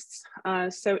fantastic yeasts?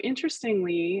 So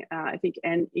interestingly, I think,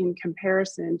 and in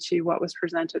comparison to what was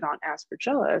presented on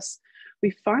Aspergillus,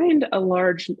 we find a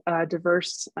large,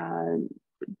 diverse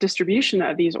distribution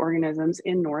of these organisms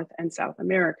in North and South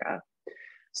America.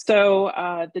 So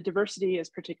the diversity is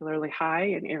particularly high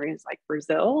in areas like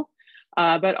Brazil,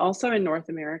 but also in North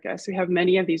America. So we have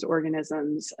many of these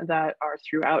organisms that are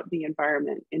throughout the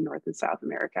environment in North and South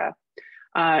America.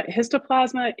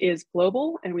 Histoplasma is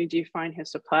global, and we do find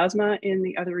histoplasma in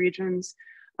the other regions,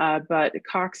 but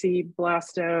coxy,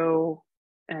 blasto,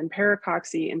 and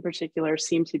paracoxy in particular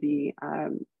seem to be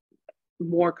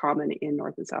more common in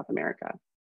North and South America.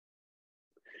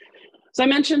 So I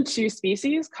mentioned two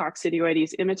species,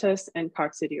 Coccidioides immitis and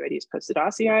Coccidioides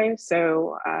postidacea.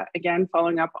 So again,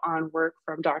 following up on work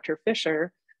from Dr.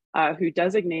 Fisher, who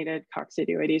designated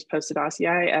Coccidioides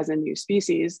postidacea as a new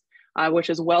species, which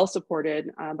is well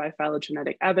supported by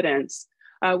phylogenetic evidence.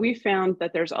 we found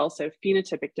that there's also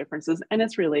phenotypic differences, and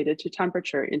it's related to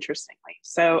temperature, interestingly.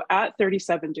 So at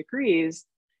 37 degrees,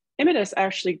 Imidis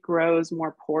actually grows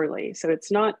more poorly. So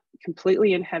it's not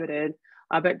completely inhibited,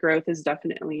 but growth is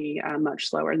definitely much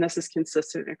slower. And this is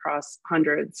consistent across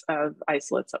hundreds of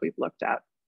isolates that we've looked at.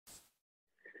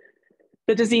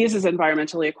 The disease is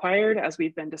environmentally acquired, as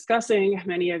we've been discussing.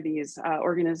 Many of these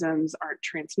organisms aren't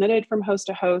transmitted from host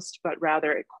to host, but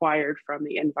rather acquired from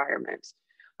the environment.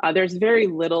 There's very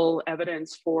little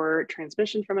evidence for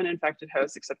transmission from an infected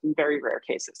host, except in very rare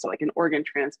cases. So like an organ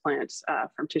transplant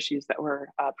from tissues that were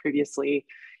previously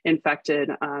infected.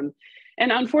 And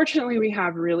unfortunately, we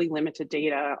have really limited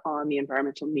data on the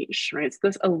environmental niche, right? So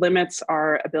this limits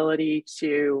our ability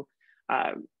to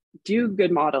do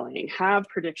good modeling, have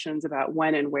predictions about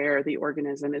when and where the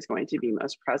organism is going to be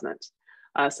most present.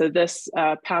 So this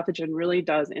pathogen really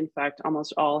does infect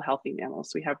almost all healthy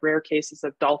mammals. We have rare cases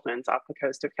of dolphins off the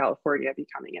coast of California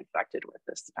becoming infected with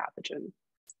this pathogen.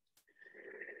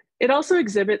 It also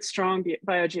exhibits strong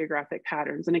biogeographic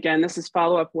patterns. And again, this is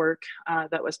follow-up work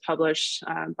that was published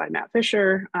by Matt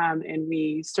Fisher, and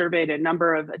we surveyed a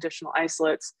number of additional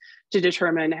isolates to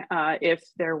determine if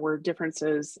there were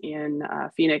differences in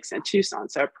Phoenix and Tucson.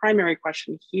 So a primary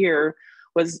question here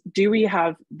was, do we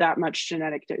have that much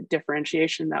genetic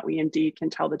differentiation that we indeed can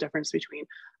tell the difference between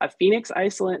a Phoenix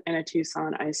isolate and a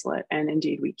Tucson isolate? And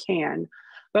indeed we can.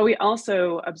 But we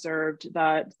also observed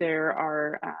that there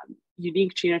are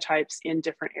unique genotypes in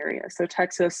different areas. So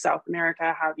Texas, South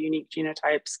America have unique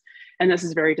genotypes, and this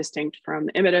is very distinct from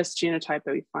the Imidis genotype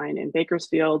that we find in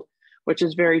Bakersfield, which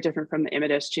is very different from the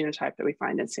Imidis genotype that we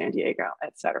find in San Diego,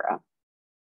 et cetera.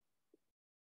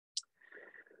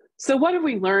 So what have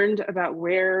we learned about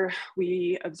where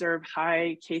we observe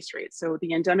high case rates? So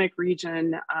the endemic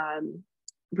region,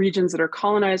 regions that are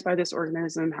colonized by this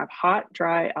organism have hot,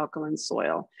 dry, alkaline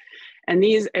soil. And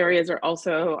these areas are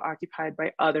also occupied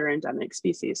by other endemic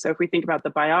species. So if we think about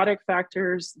the biotic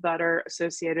factors that are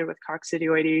associated with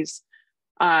Coccidioides,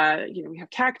 we have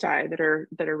cacti that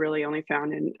are really only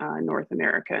found in North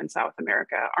America and South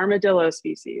America, armadillo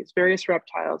species, various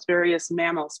reptiles, various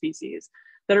mammal species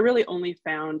that are really only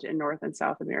found in North and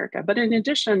South America. But in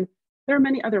addition, there are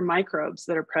many other microbes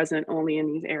that are present only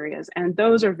in these areas, and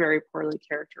those are very poorly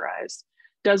characterized.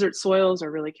 Desert soils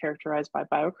are really characterized by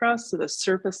biocrust, so the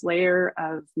surface layer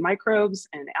of microbes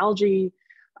and algae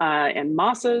and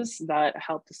mosses that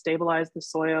help to stabilize the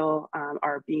soil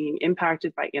are being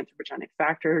impacted by anthropogenic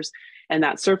factors, and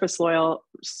that surface soil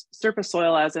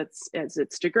as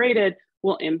it's degraded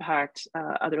will impact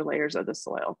other layers of the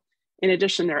soil. In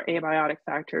addition, there are abiotic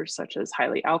factors such as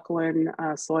highly alkaline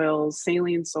soils,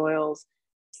 saline soils,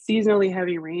 seasonally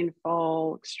heavy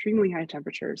rainfall, extremely high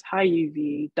temperatures, high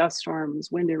UV, dust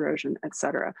storms, wind erosion, et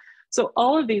cetera. So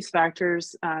all of these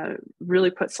factors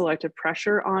really put selective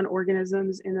pressure on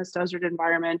organisms in this desert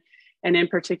environment. And in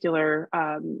particular,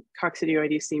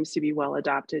 Coccidioides seems to be well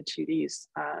adapted to these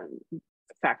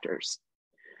factors.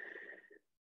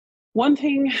 One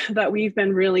thing that we've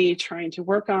been really trying to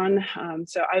work on,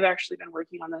 so I've actually been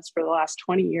working on this for the last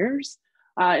 20 years,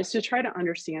 is to try to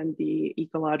understand the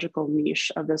ecological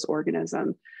niche of this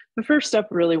organism. The first step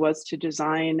really was to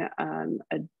design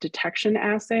a detection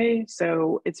assay.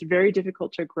 So it's very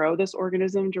difficult to grow this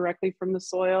organism directly from the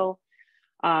soil.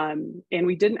 And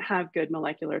we didn't have good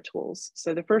molecular tools.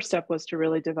 So the first step was to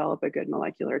really develop a good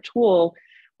molecular tool.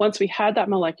 Once we had that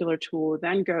molecular tool,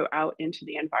 then go out into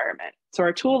the environment. So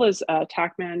our tool is a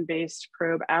TACMAN-based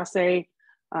probe assay.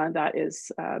 That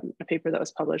is a paper that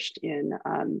was published in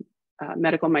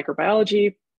Medical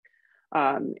Microbiology.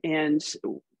 And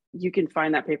you can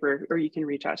find that paper, or you can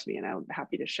reach out to me and I'm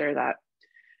happy to share that.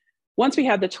 Once we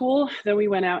had the tool, then we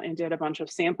went out and did a bunch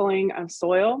of sampling of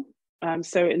soil.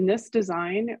 So in this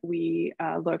design, we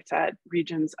looked at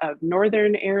regions of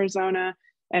northern Arizona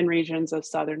and regions of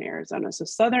southern Arizona. So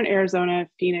southern Arizona,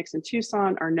 Phoenix, and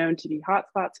Tucson are known to be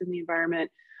hotspots in the environment.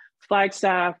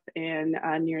 Flagstaff and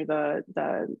near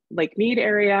the Lake Mead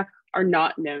area are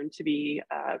not known to be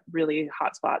really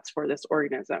hotspots for this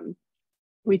organism.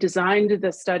 We designed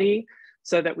the study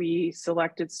so that we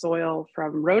selected soil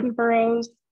from rodent burrows.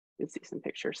 You can see some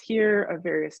pictures here of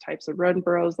various types of rodent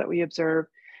burrows that we observed,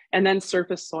 and then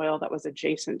surface soil that was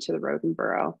adjacent to the rodent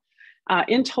burrow.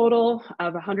 In total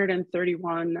of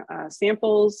 131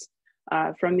 samples,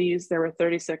 from these, there were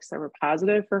 36 that were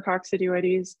positive for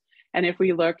Coccidioides. And if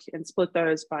we look and split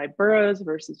those by burrows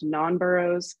versus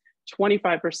non-burrows,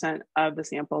 25% of the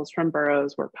samples from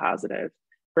burrows were positive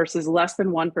versus less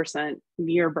than 1%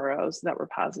 near burrows that were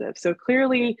positive. So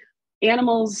clearly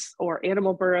animals or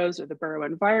animal burrows or the burrow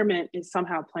environment is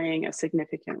somehow playing a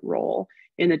significant role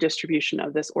in the distribution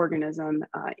of this organism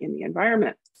in the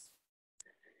environment.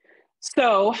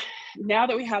 So now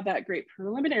that we have that great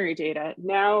preliminary data,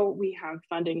 now we have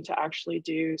funding to actually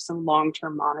do some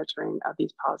long-term monitoring of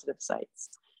these positive sites.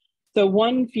 So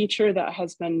one feature that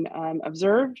has been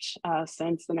observed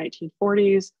since the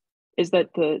 1940s is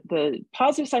that the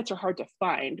positive sites are hard to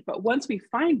find, but once we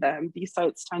find them, these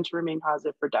sites tend to remain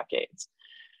positive for decades.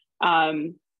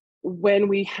 When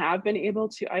we have been able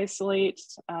to isolate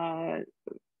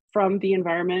from the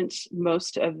environment,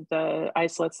 most of the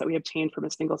isolates that we obtain from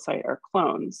a single site are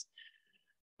clones.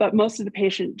 But most of the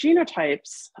patient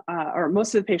genotypes, or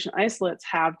most of the patient isolates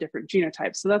have different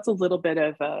genotypes. So that's a little bit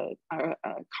of a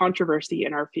controversy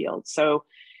in our field. So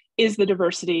is the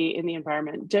diversity in the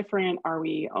environment different? Are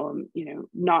we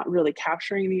not really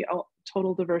capturing the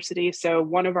total diversity? So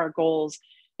one of our goals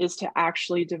is to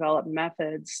actually develop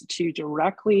methods to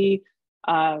directly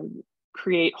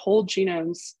create whole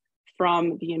genomes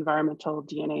from the environmental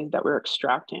DNA that we're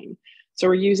extracting. So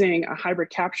we're using a hybrid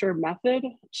capture method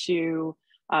to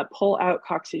pull out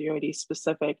Coccidioides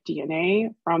specific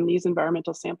DNA from these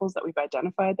environmental samples that we've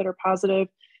identified that are positive,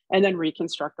 and then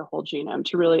reconstruct the whole genome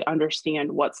to really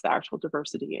understand what's the actual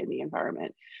diversity in the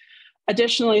environment.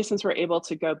 Additionally, since we're able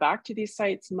to go back to these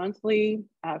sites monthly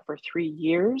for 3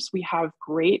 years, we have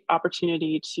great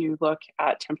opportunity to look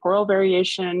at temporal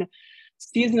variation,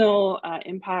 seasonal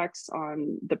impacts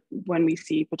on when we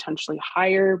see potentially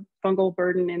higher fungal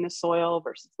burden in the soil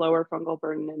versus lower fungal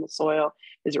burden in the soil.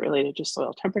 Is it related to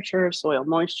soil temperature, soil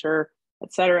moisture,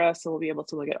 et cetera? So we'll be able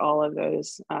to look at all of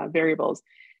those variables.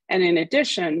 And in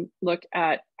addition, look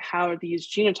at how these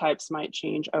genotypes might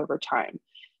change over time.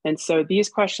 And so these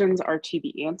questions are to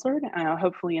be answered.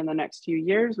 Hopefully in the next few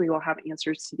years, we will have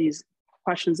answers to these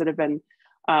questions that have been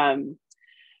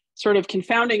sort of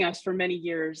confounding us for many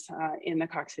years in the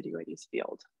Coccidioides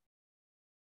field.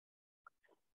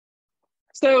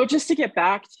 So just to get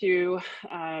back to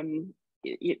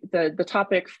the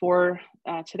topic for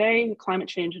today, climate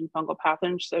change and fungal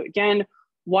pathogens. So again,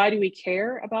 why do we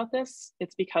care about this?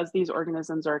 It's because these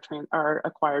organisms are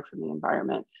acquired from the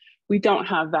environment. We don't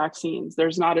have vaccines.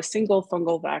 There's not a single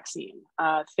fungal vaccine.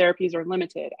 Therapies are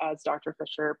limited, as Dr.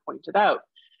 Fisher pointed out.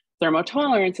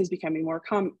 Thermotolerance is becoming more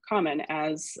common,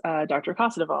 as Dr.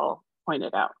 Casadevall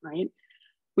pointed out, right?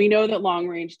 We know that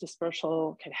long-range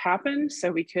dispersal could happen,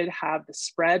 so we could have the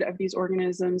spread of these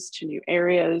organisms to new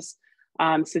areas.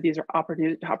 So these are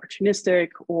opportunistic,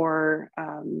 or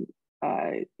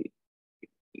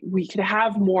we could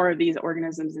have more of these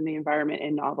organisms in the environment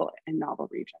in novel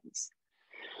regions.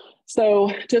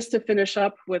 So just to finish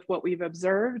up with what we've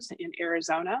observed in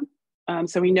Arizona,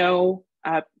 so we know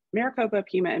Maricopa,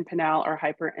 Pima, and Pinal are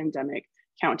hyper-endemic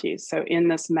counties. So in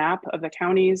this map of the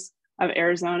counties of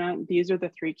Arizona, these are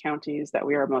the 3 counties that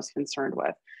we are most concerned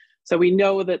with. So we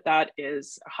know that that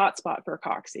is a hotspot for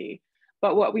cocci.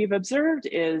 But what we've observed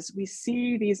is we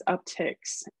see these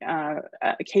upticks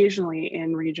occasionally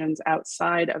in regions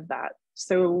outside of that.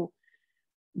 So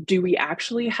do we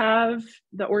actually have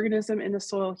the organism in the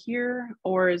soil here,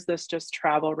 or is this just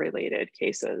travel related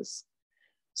cases?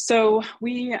 So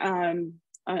we, a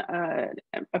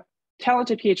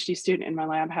talented PhD student in my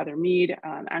lab, Heather Mead,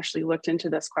 actually looked into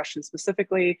this question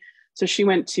specifically. So she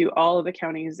went to all of the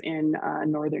counties in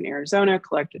northern Arizona,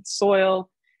 collected soil,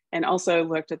 and also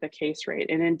looked at the case rate.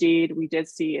 And indeed, we did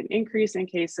see an increase in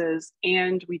cases,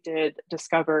 and we did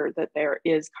discover that there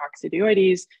is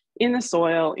Coccidioides in the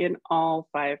soil in all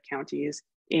 5 counties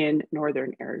in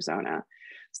northern Arizona.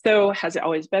 So has it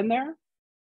always been there?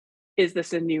 Is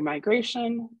this a new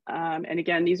migration? And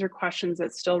again, these are questions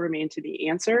that still remain to be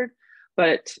answered,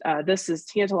 but this is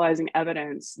tantalizing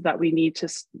evidence that we need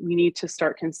to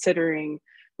start considering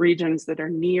regions that are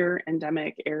near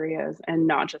endemic areas and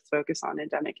not just focus on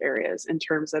endemic areas in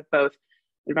terms of both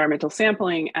environmental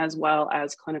sampling as well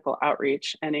as clinical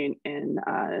outreach and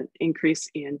increase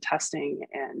in testing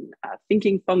and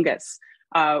thinking fungus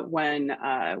when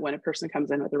a person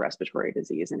comes in with a respiratory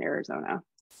disease in Arizona.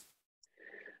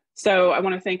 So I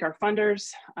want to thank our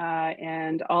funders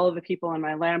and all of the people in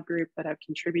my lab group that have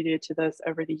contributed to this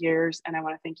over the years. And I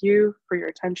want to thank you for your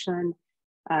attention,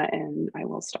 and I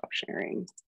will stop sharing.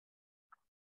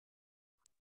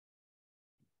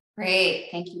 Great,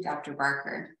 thank you, Dr.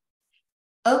 Barker.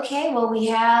 Okay, well, we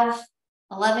have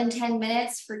 10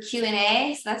 minutes for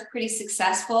Q&A, so that's pretty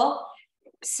successful.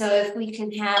 So if we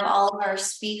can have all of our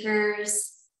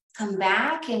speakers come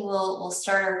back, and we'll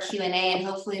start our Q&A, and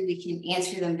hopefully we can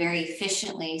answer them very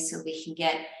efficiently so we can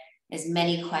get as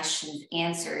many questions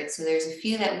answered. So there's a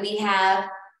few that we have,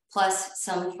 plus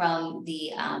some from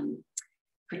the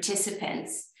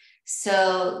participants.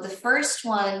 So the first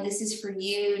one, this is for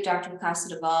you, Dr.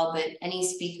 Casadevall, but any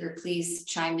speaker, please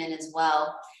chime in as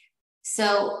well.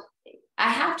 So I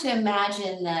have to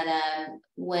imagine that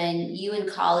when you and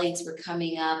colleagues were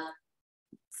coming up,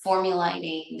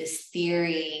 formulating this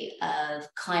theory of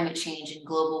climate change and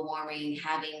global warming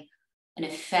having an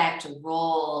effect, a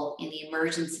role in the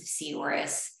emergence of C.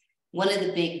 auris, one of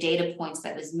the big data points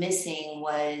that was missing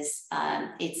was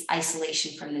its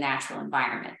isolation from the natural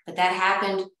environment. But that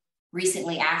happened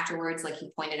recently afterwards, like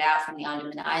you pointed out, from the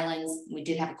Andaman Islands. We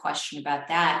did have a question about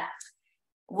that.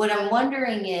 What I'm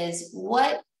wondering is,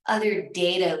 what other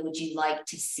data would you like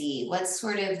to see? What's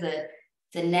sort of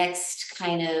the next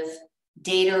kind of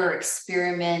data or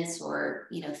experiments or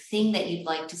thing that you'd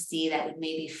like to see that would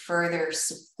maybe further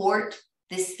support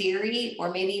this theory, or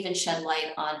maybe even shed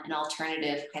light on an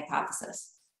alternative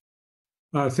hypothesis?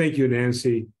 Thank you,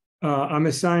 Nancy. I'm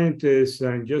a scientist,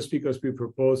 and just because we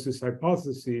propose this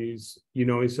hypothesis,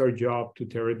 it's our job to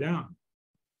tear it down.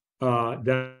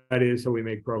 That is how we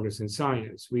make progress in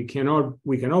science. We cannot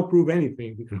prove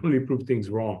anything. We can only prove things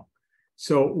wrong.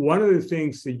 So one of the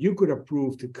things that you could have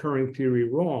proved the current theory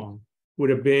wrong would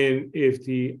have been if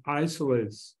the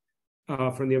isolates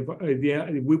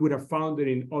we would have found it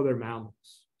in other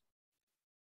mammals,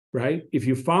 right? If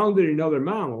you found it in other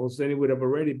mammals, then it would have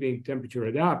already been temperature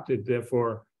adapted.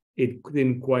 Therefore, it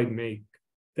didn't quite make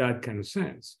that kind of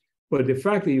sense. But the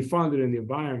fact that you found it in the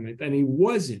environment and it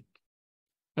wasn't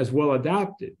as well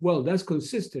adapted, well, that's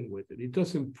consistent with it. It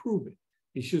doesn't prove it.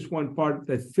 It's just one part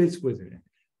that fits within it.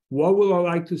 What would I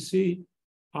like to see?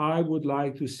 I would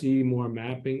like to see more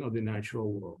mapping of the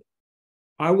natural world.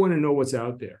 I want to know what's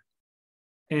out there.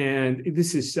 And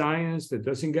this is science that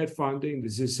doesn't get funding.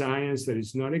 This is science that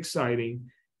is not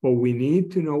exciting, but we need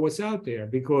to know what's out there,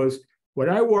 because what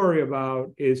I worry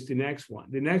about is the next one.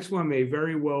 The next one may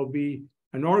very well be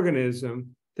an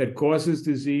organism that causes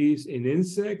disease in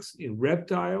insects, in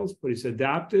reptiles, but it's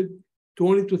adapted to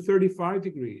only to 35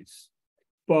 degrees.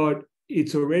 But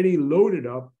it's already loaded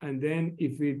up, and then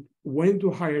if it went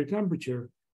to higher temperature,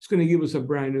 it's going to give us a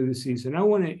brand new disease. And I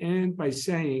want to end by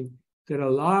saying that a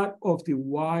lot of the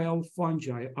wild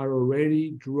fungi are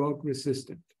already drug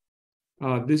resistant.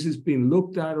 This has been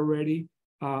looked at already.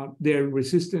 They're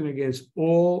resistant against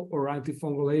all or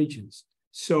antifungal agents.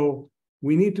 So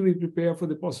we need to be prepared for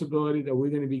the possibility that we're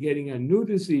going to be getting a new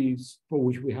disease for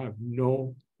which we have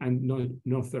no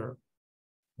therapy.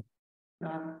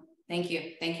 Thank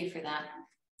you. Thank you for that.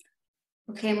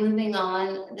 Okay, moving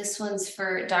on. This one's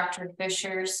for Dr.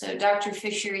 Fisher. So Dr.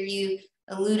 Fisher, you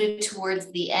alluded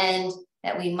towards the end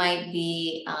that we might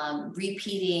be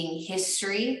repeating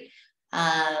history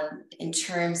in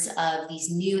terms of these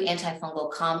new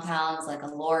antifungal compounds like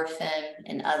azole-resistant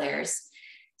and others.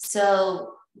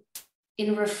 So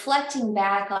in reflecting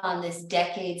back on this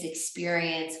decade's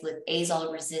experience with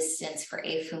azole resistance for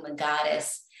A.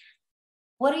 fumigatus,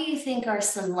 what do you think are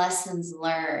some lessons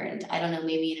learned? I don't know,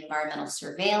 maybe in environmental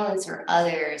surveillance or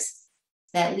others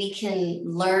that we can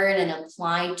learn and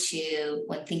apply to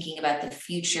when thinking about the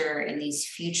future and these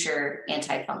future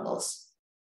antifungals?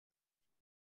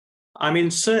 I mean,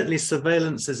 certainly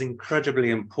surveillance is incredibly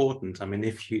important. I mean,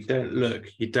 if you don't look,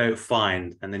 you don't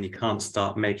find, and then you can't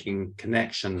start making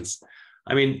connections.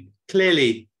 I mean,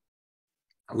 clearly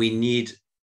we need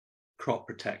crop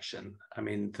protection. I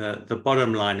mean, the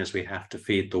bottom line is we have to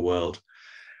feed the world.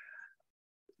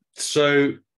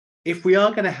 So if we are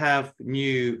going to have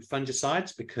new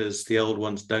fungicides, because the old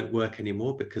ones don't work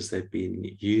anymore because they've been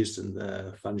used and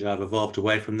the fungi have evolved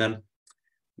away from them,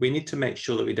 we need to make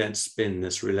sure that we don't spin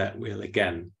this roulette wheel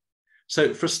again.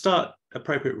 So for a start,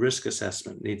 appropriate risk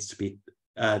assessment needs to be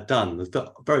done.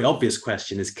 The very obvious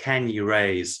question is, can you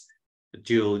raise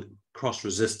dual cross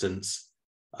resistance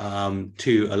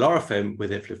to alorifim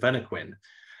with iflufenoquin?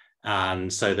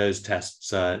 And so those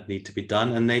tests need to be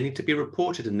done, and they need to be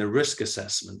reported in the risk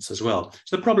assessments as well.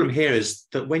 So the problem here is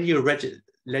that when you're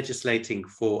legislating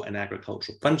for an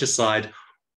agricultural fungicide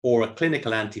or a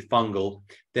clinical antifungal,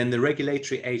 then the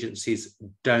regulatory agencies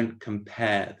don't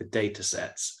compare the data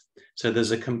sets. So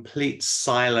there's a complete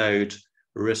siloed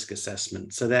risk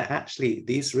assessment. So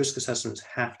these risk assessments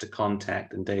have to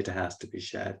contact and data has to be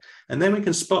shared. And then we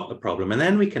can spot the problem. And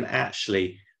then we can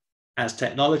actually, as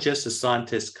technologists, as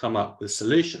scientists, come up with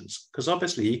solutions. Because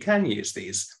obviously you can use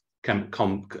these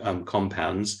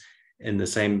compounds at the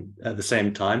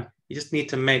same time. You just need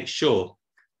to make sure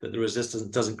that the resistance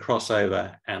doesn't cross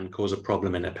over and cause a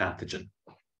problem in a pathogen.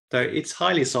 So it's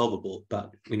highly solvable,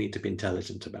 but we need to be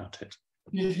intelligent about it.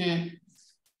 Mm-hmm.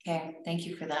 Okay, thank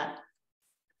you for that.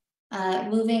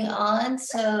 Moving on,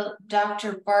 so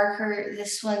Dr. Barker,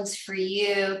 this one's for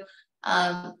you.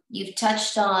 You've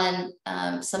touched on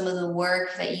some of the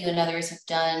work that you and others have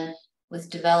done with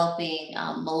developing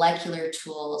molecular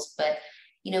tools, but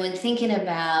in thinking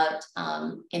about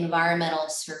environmental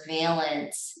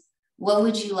surveillance, what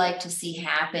would you like to see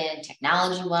happen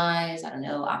technology-wise, I don't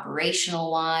know,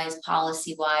 operational-wise,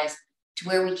 policy-wise, to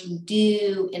where we can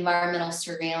do environmental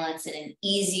surveillance in an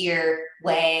easier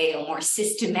way, a more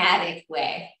systematic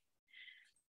way?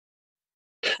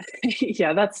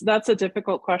 Yeah, that's a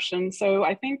difficult question. So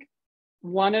I think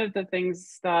one of the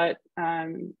things that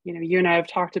you and I have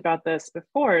talked about this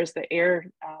before is the air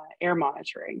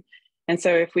monitoring. And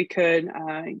so if we could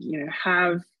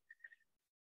have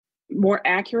more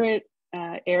accurate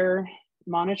air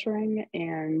monitoring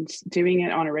and doing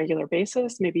it on a regular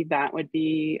basis, maybe that would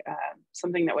be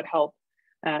something that would help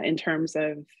in terms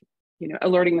of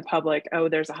alerting the public, oh,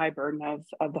 there's a high burden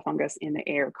of the fungus in the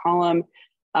air column.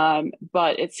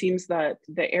 But it seems that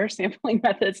the air sampling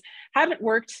methods haven't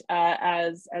worked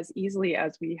as easily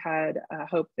as we had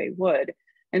hoped they would.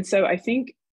 And so I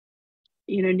think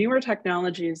newer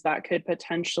technologies that could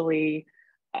potentially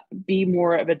be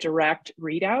more of a direct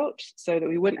readout, so that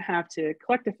we wouldn't have to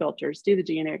collect the filters, do the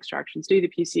DNA extractions, do the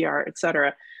PCR, et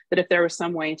cetera, that if there was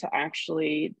some way to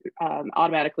actually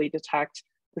automatically detect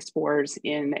the spores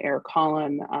in the air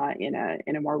column in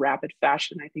a more rapid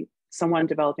fashion, I think someone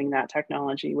developing that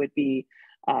technology would be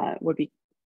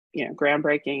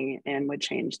groundbreaking and would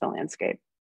change the landscape.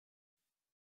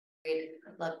 Great.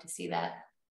 I'd love to see that.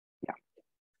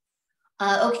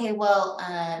 Yeah. Okay, well,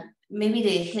 maybe to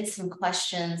hit some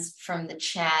questions from the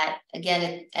chat.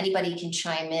 Again, anybody can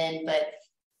chime in, but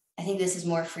I think this is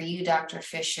more for you, Dr.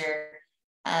 Fisher.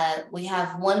 We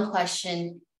have one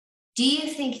question. Do you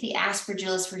think the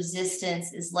Aspergillus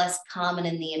resistance is less common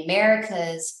in the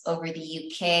Americas over the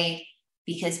UK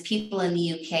because people in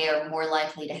the UK are more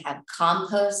likely to have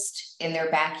compost in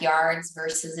their backyards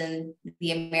versus in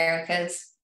the Americas?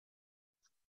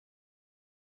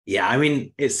 Yeah, I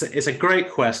mean, it's a great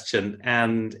question,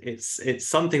 and it's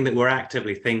something that we're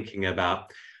actively thinking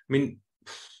about. I mean,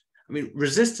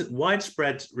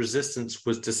 widespread resistance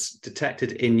was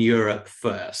detected in Europe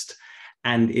first,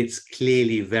 and it's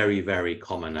clearly very, very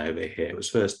common over here. It was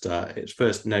first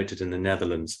noted in the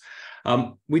Netherlands.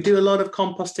 We do a lot of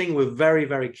composting. We're very,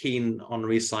 very keen on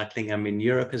recycling. I mean,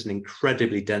 Europe is an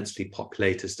incredibly densely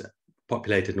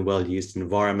populated and well-used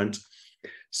environment.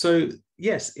 So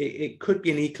yes, it could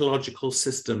be an ecological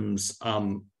systems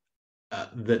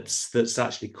that's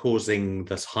actually causing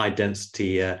this high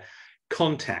density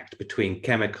contact between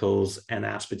chemicals and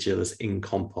Aspergillus in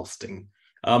composting.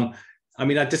 I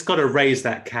mean, I just got to raise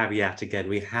that caveat again.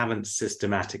 We haven't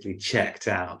systematically checked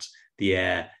out the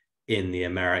air in the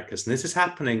Americas, and this is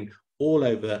happening all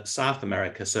over South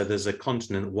America. So there's a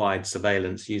continent-wide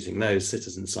surveillance using those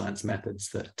citizen science methods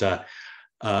that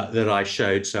I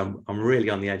showed. So I'm really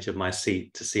on the edge of my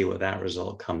seat to see what that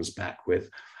result comes back with.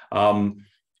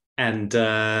 And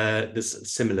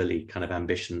there's similarly kind of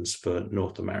ambitions for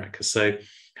North America. So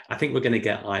I think we're going to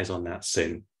get eyes on that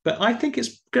soon. But I think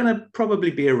it's going to probably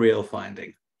be a real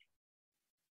finding.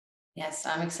 Yes,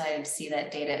 I'm excited to see that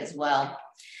data as well.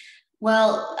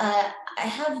 Well, I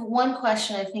have one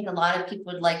question I think a lot of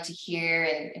people would like to hear,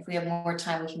 and if we have more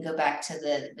time, we can go back to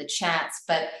the chats.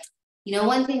 But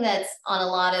one thing that's on a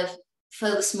lot of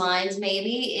folks' minds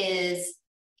maybe is,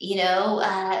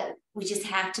 we just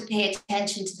have to pay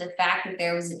attention to the fact that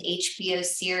there was an HBO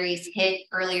series hit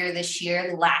earlier this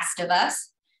year, The Last of Us,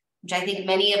 which I think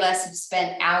many of us have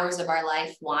spent hours of our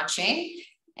life watching.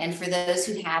 And for those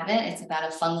who haven't, it's about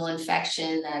a fungal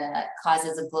infection that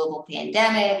causes a global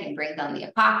pandemic and brings on the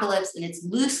apocalypse. And it's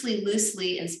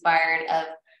loosely inspired of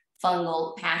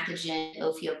fungal pathogen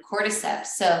Ophiocordyceps.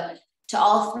 So to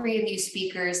all three of you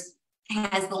speakers,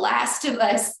 has The Last of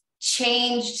Us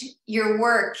changed your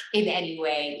work in any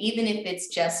way, even if it's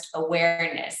just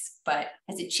awareness, but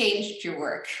has it changed your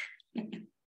work?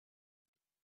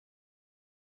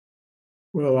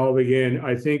 Well, I'll begin.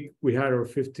 I think we had our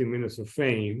 15 minutes of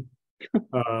fame.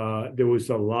 There was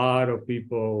a lot of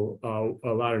people,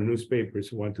 a lot of newspapers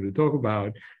who wanted to talk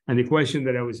about. And the question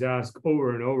that I was asked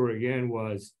over and over again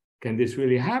was, can this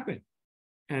really happen?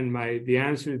 And the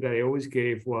answer that I always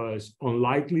gave was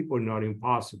unlikely, but not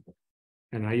impossible.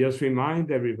 And I just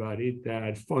remind everybody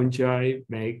that fungi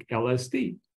make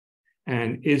LSD.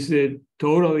 And is it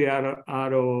totally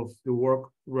out of the work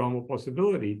realm of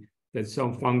possibility that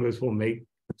some fungus will make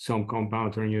some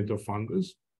compound turn into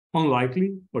fungus?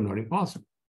 Unlikely, but not impossible.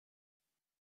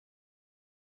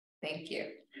 Thank you.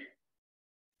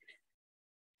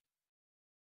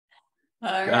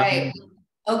 All right.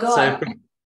 Go on.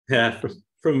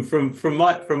 From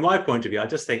my point of view, I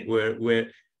just think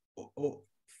we're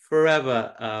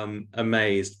forever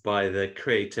amazed by the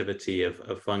creativity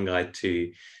of fungi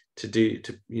to do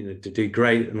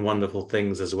great and wonderful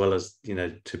things, as well as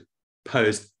to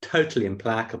pose totally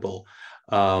implacable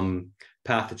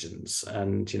pathogens.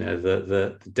 And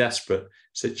the desperate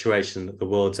situation that the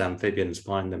world's amphibians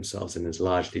find themselves in is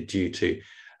largely due to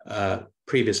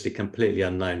previously completely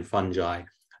unknown fungi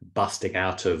busting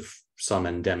out of some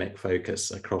endemic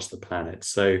focus across the planet.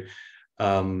 So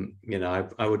I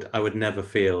would never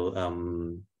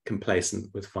feel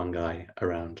complacent with fungi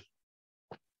around.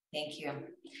 Thank you.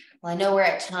 Well, I know we're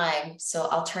at time, so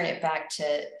I'll turn it back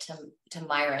to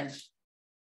Myron.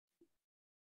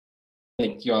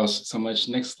 Thank you all so much.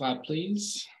 Next slide,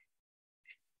 please.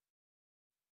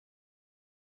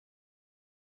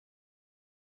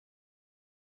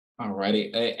 All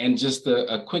righty, and just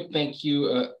a quick thank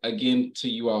you again to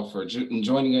you all for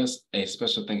joining us. A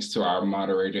special thanks to our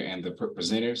moderator and the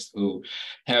presenters who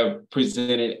have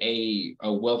presented a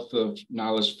wealth of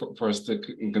knowledge for us to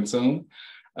consume.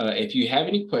 If you have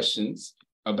any questions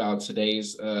about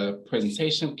today's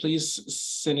presentation, please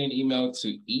send an email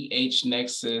to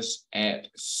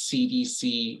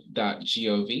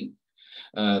ehnexus@cdc.gov.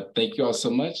 Thank you all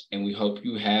so much, and we hope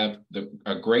you have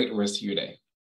a great rest of your day.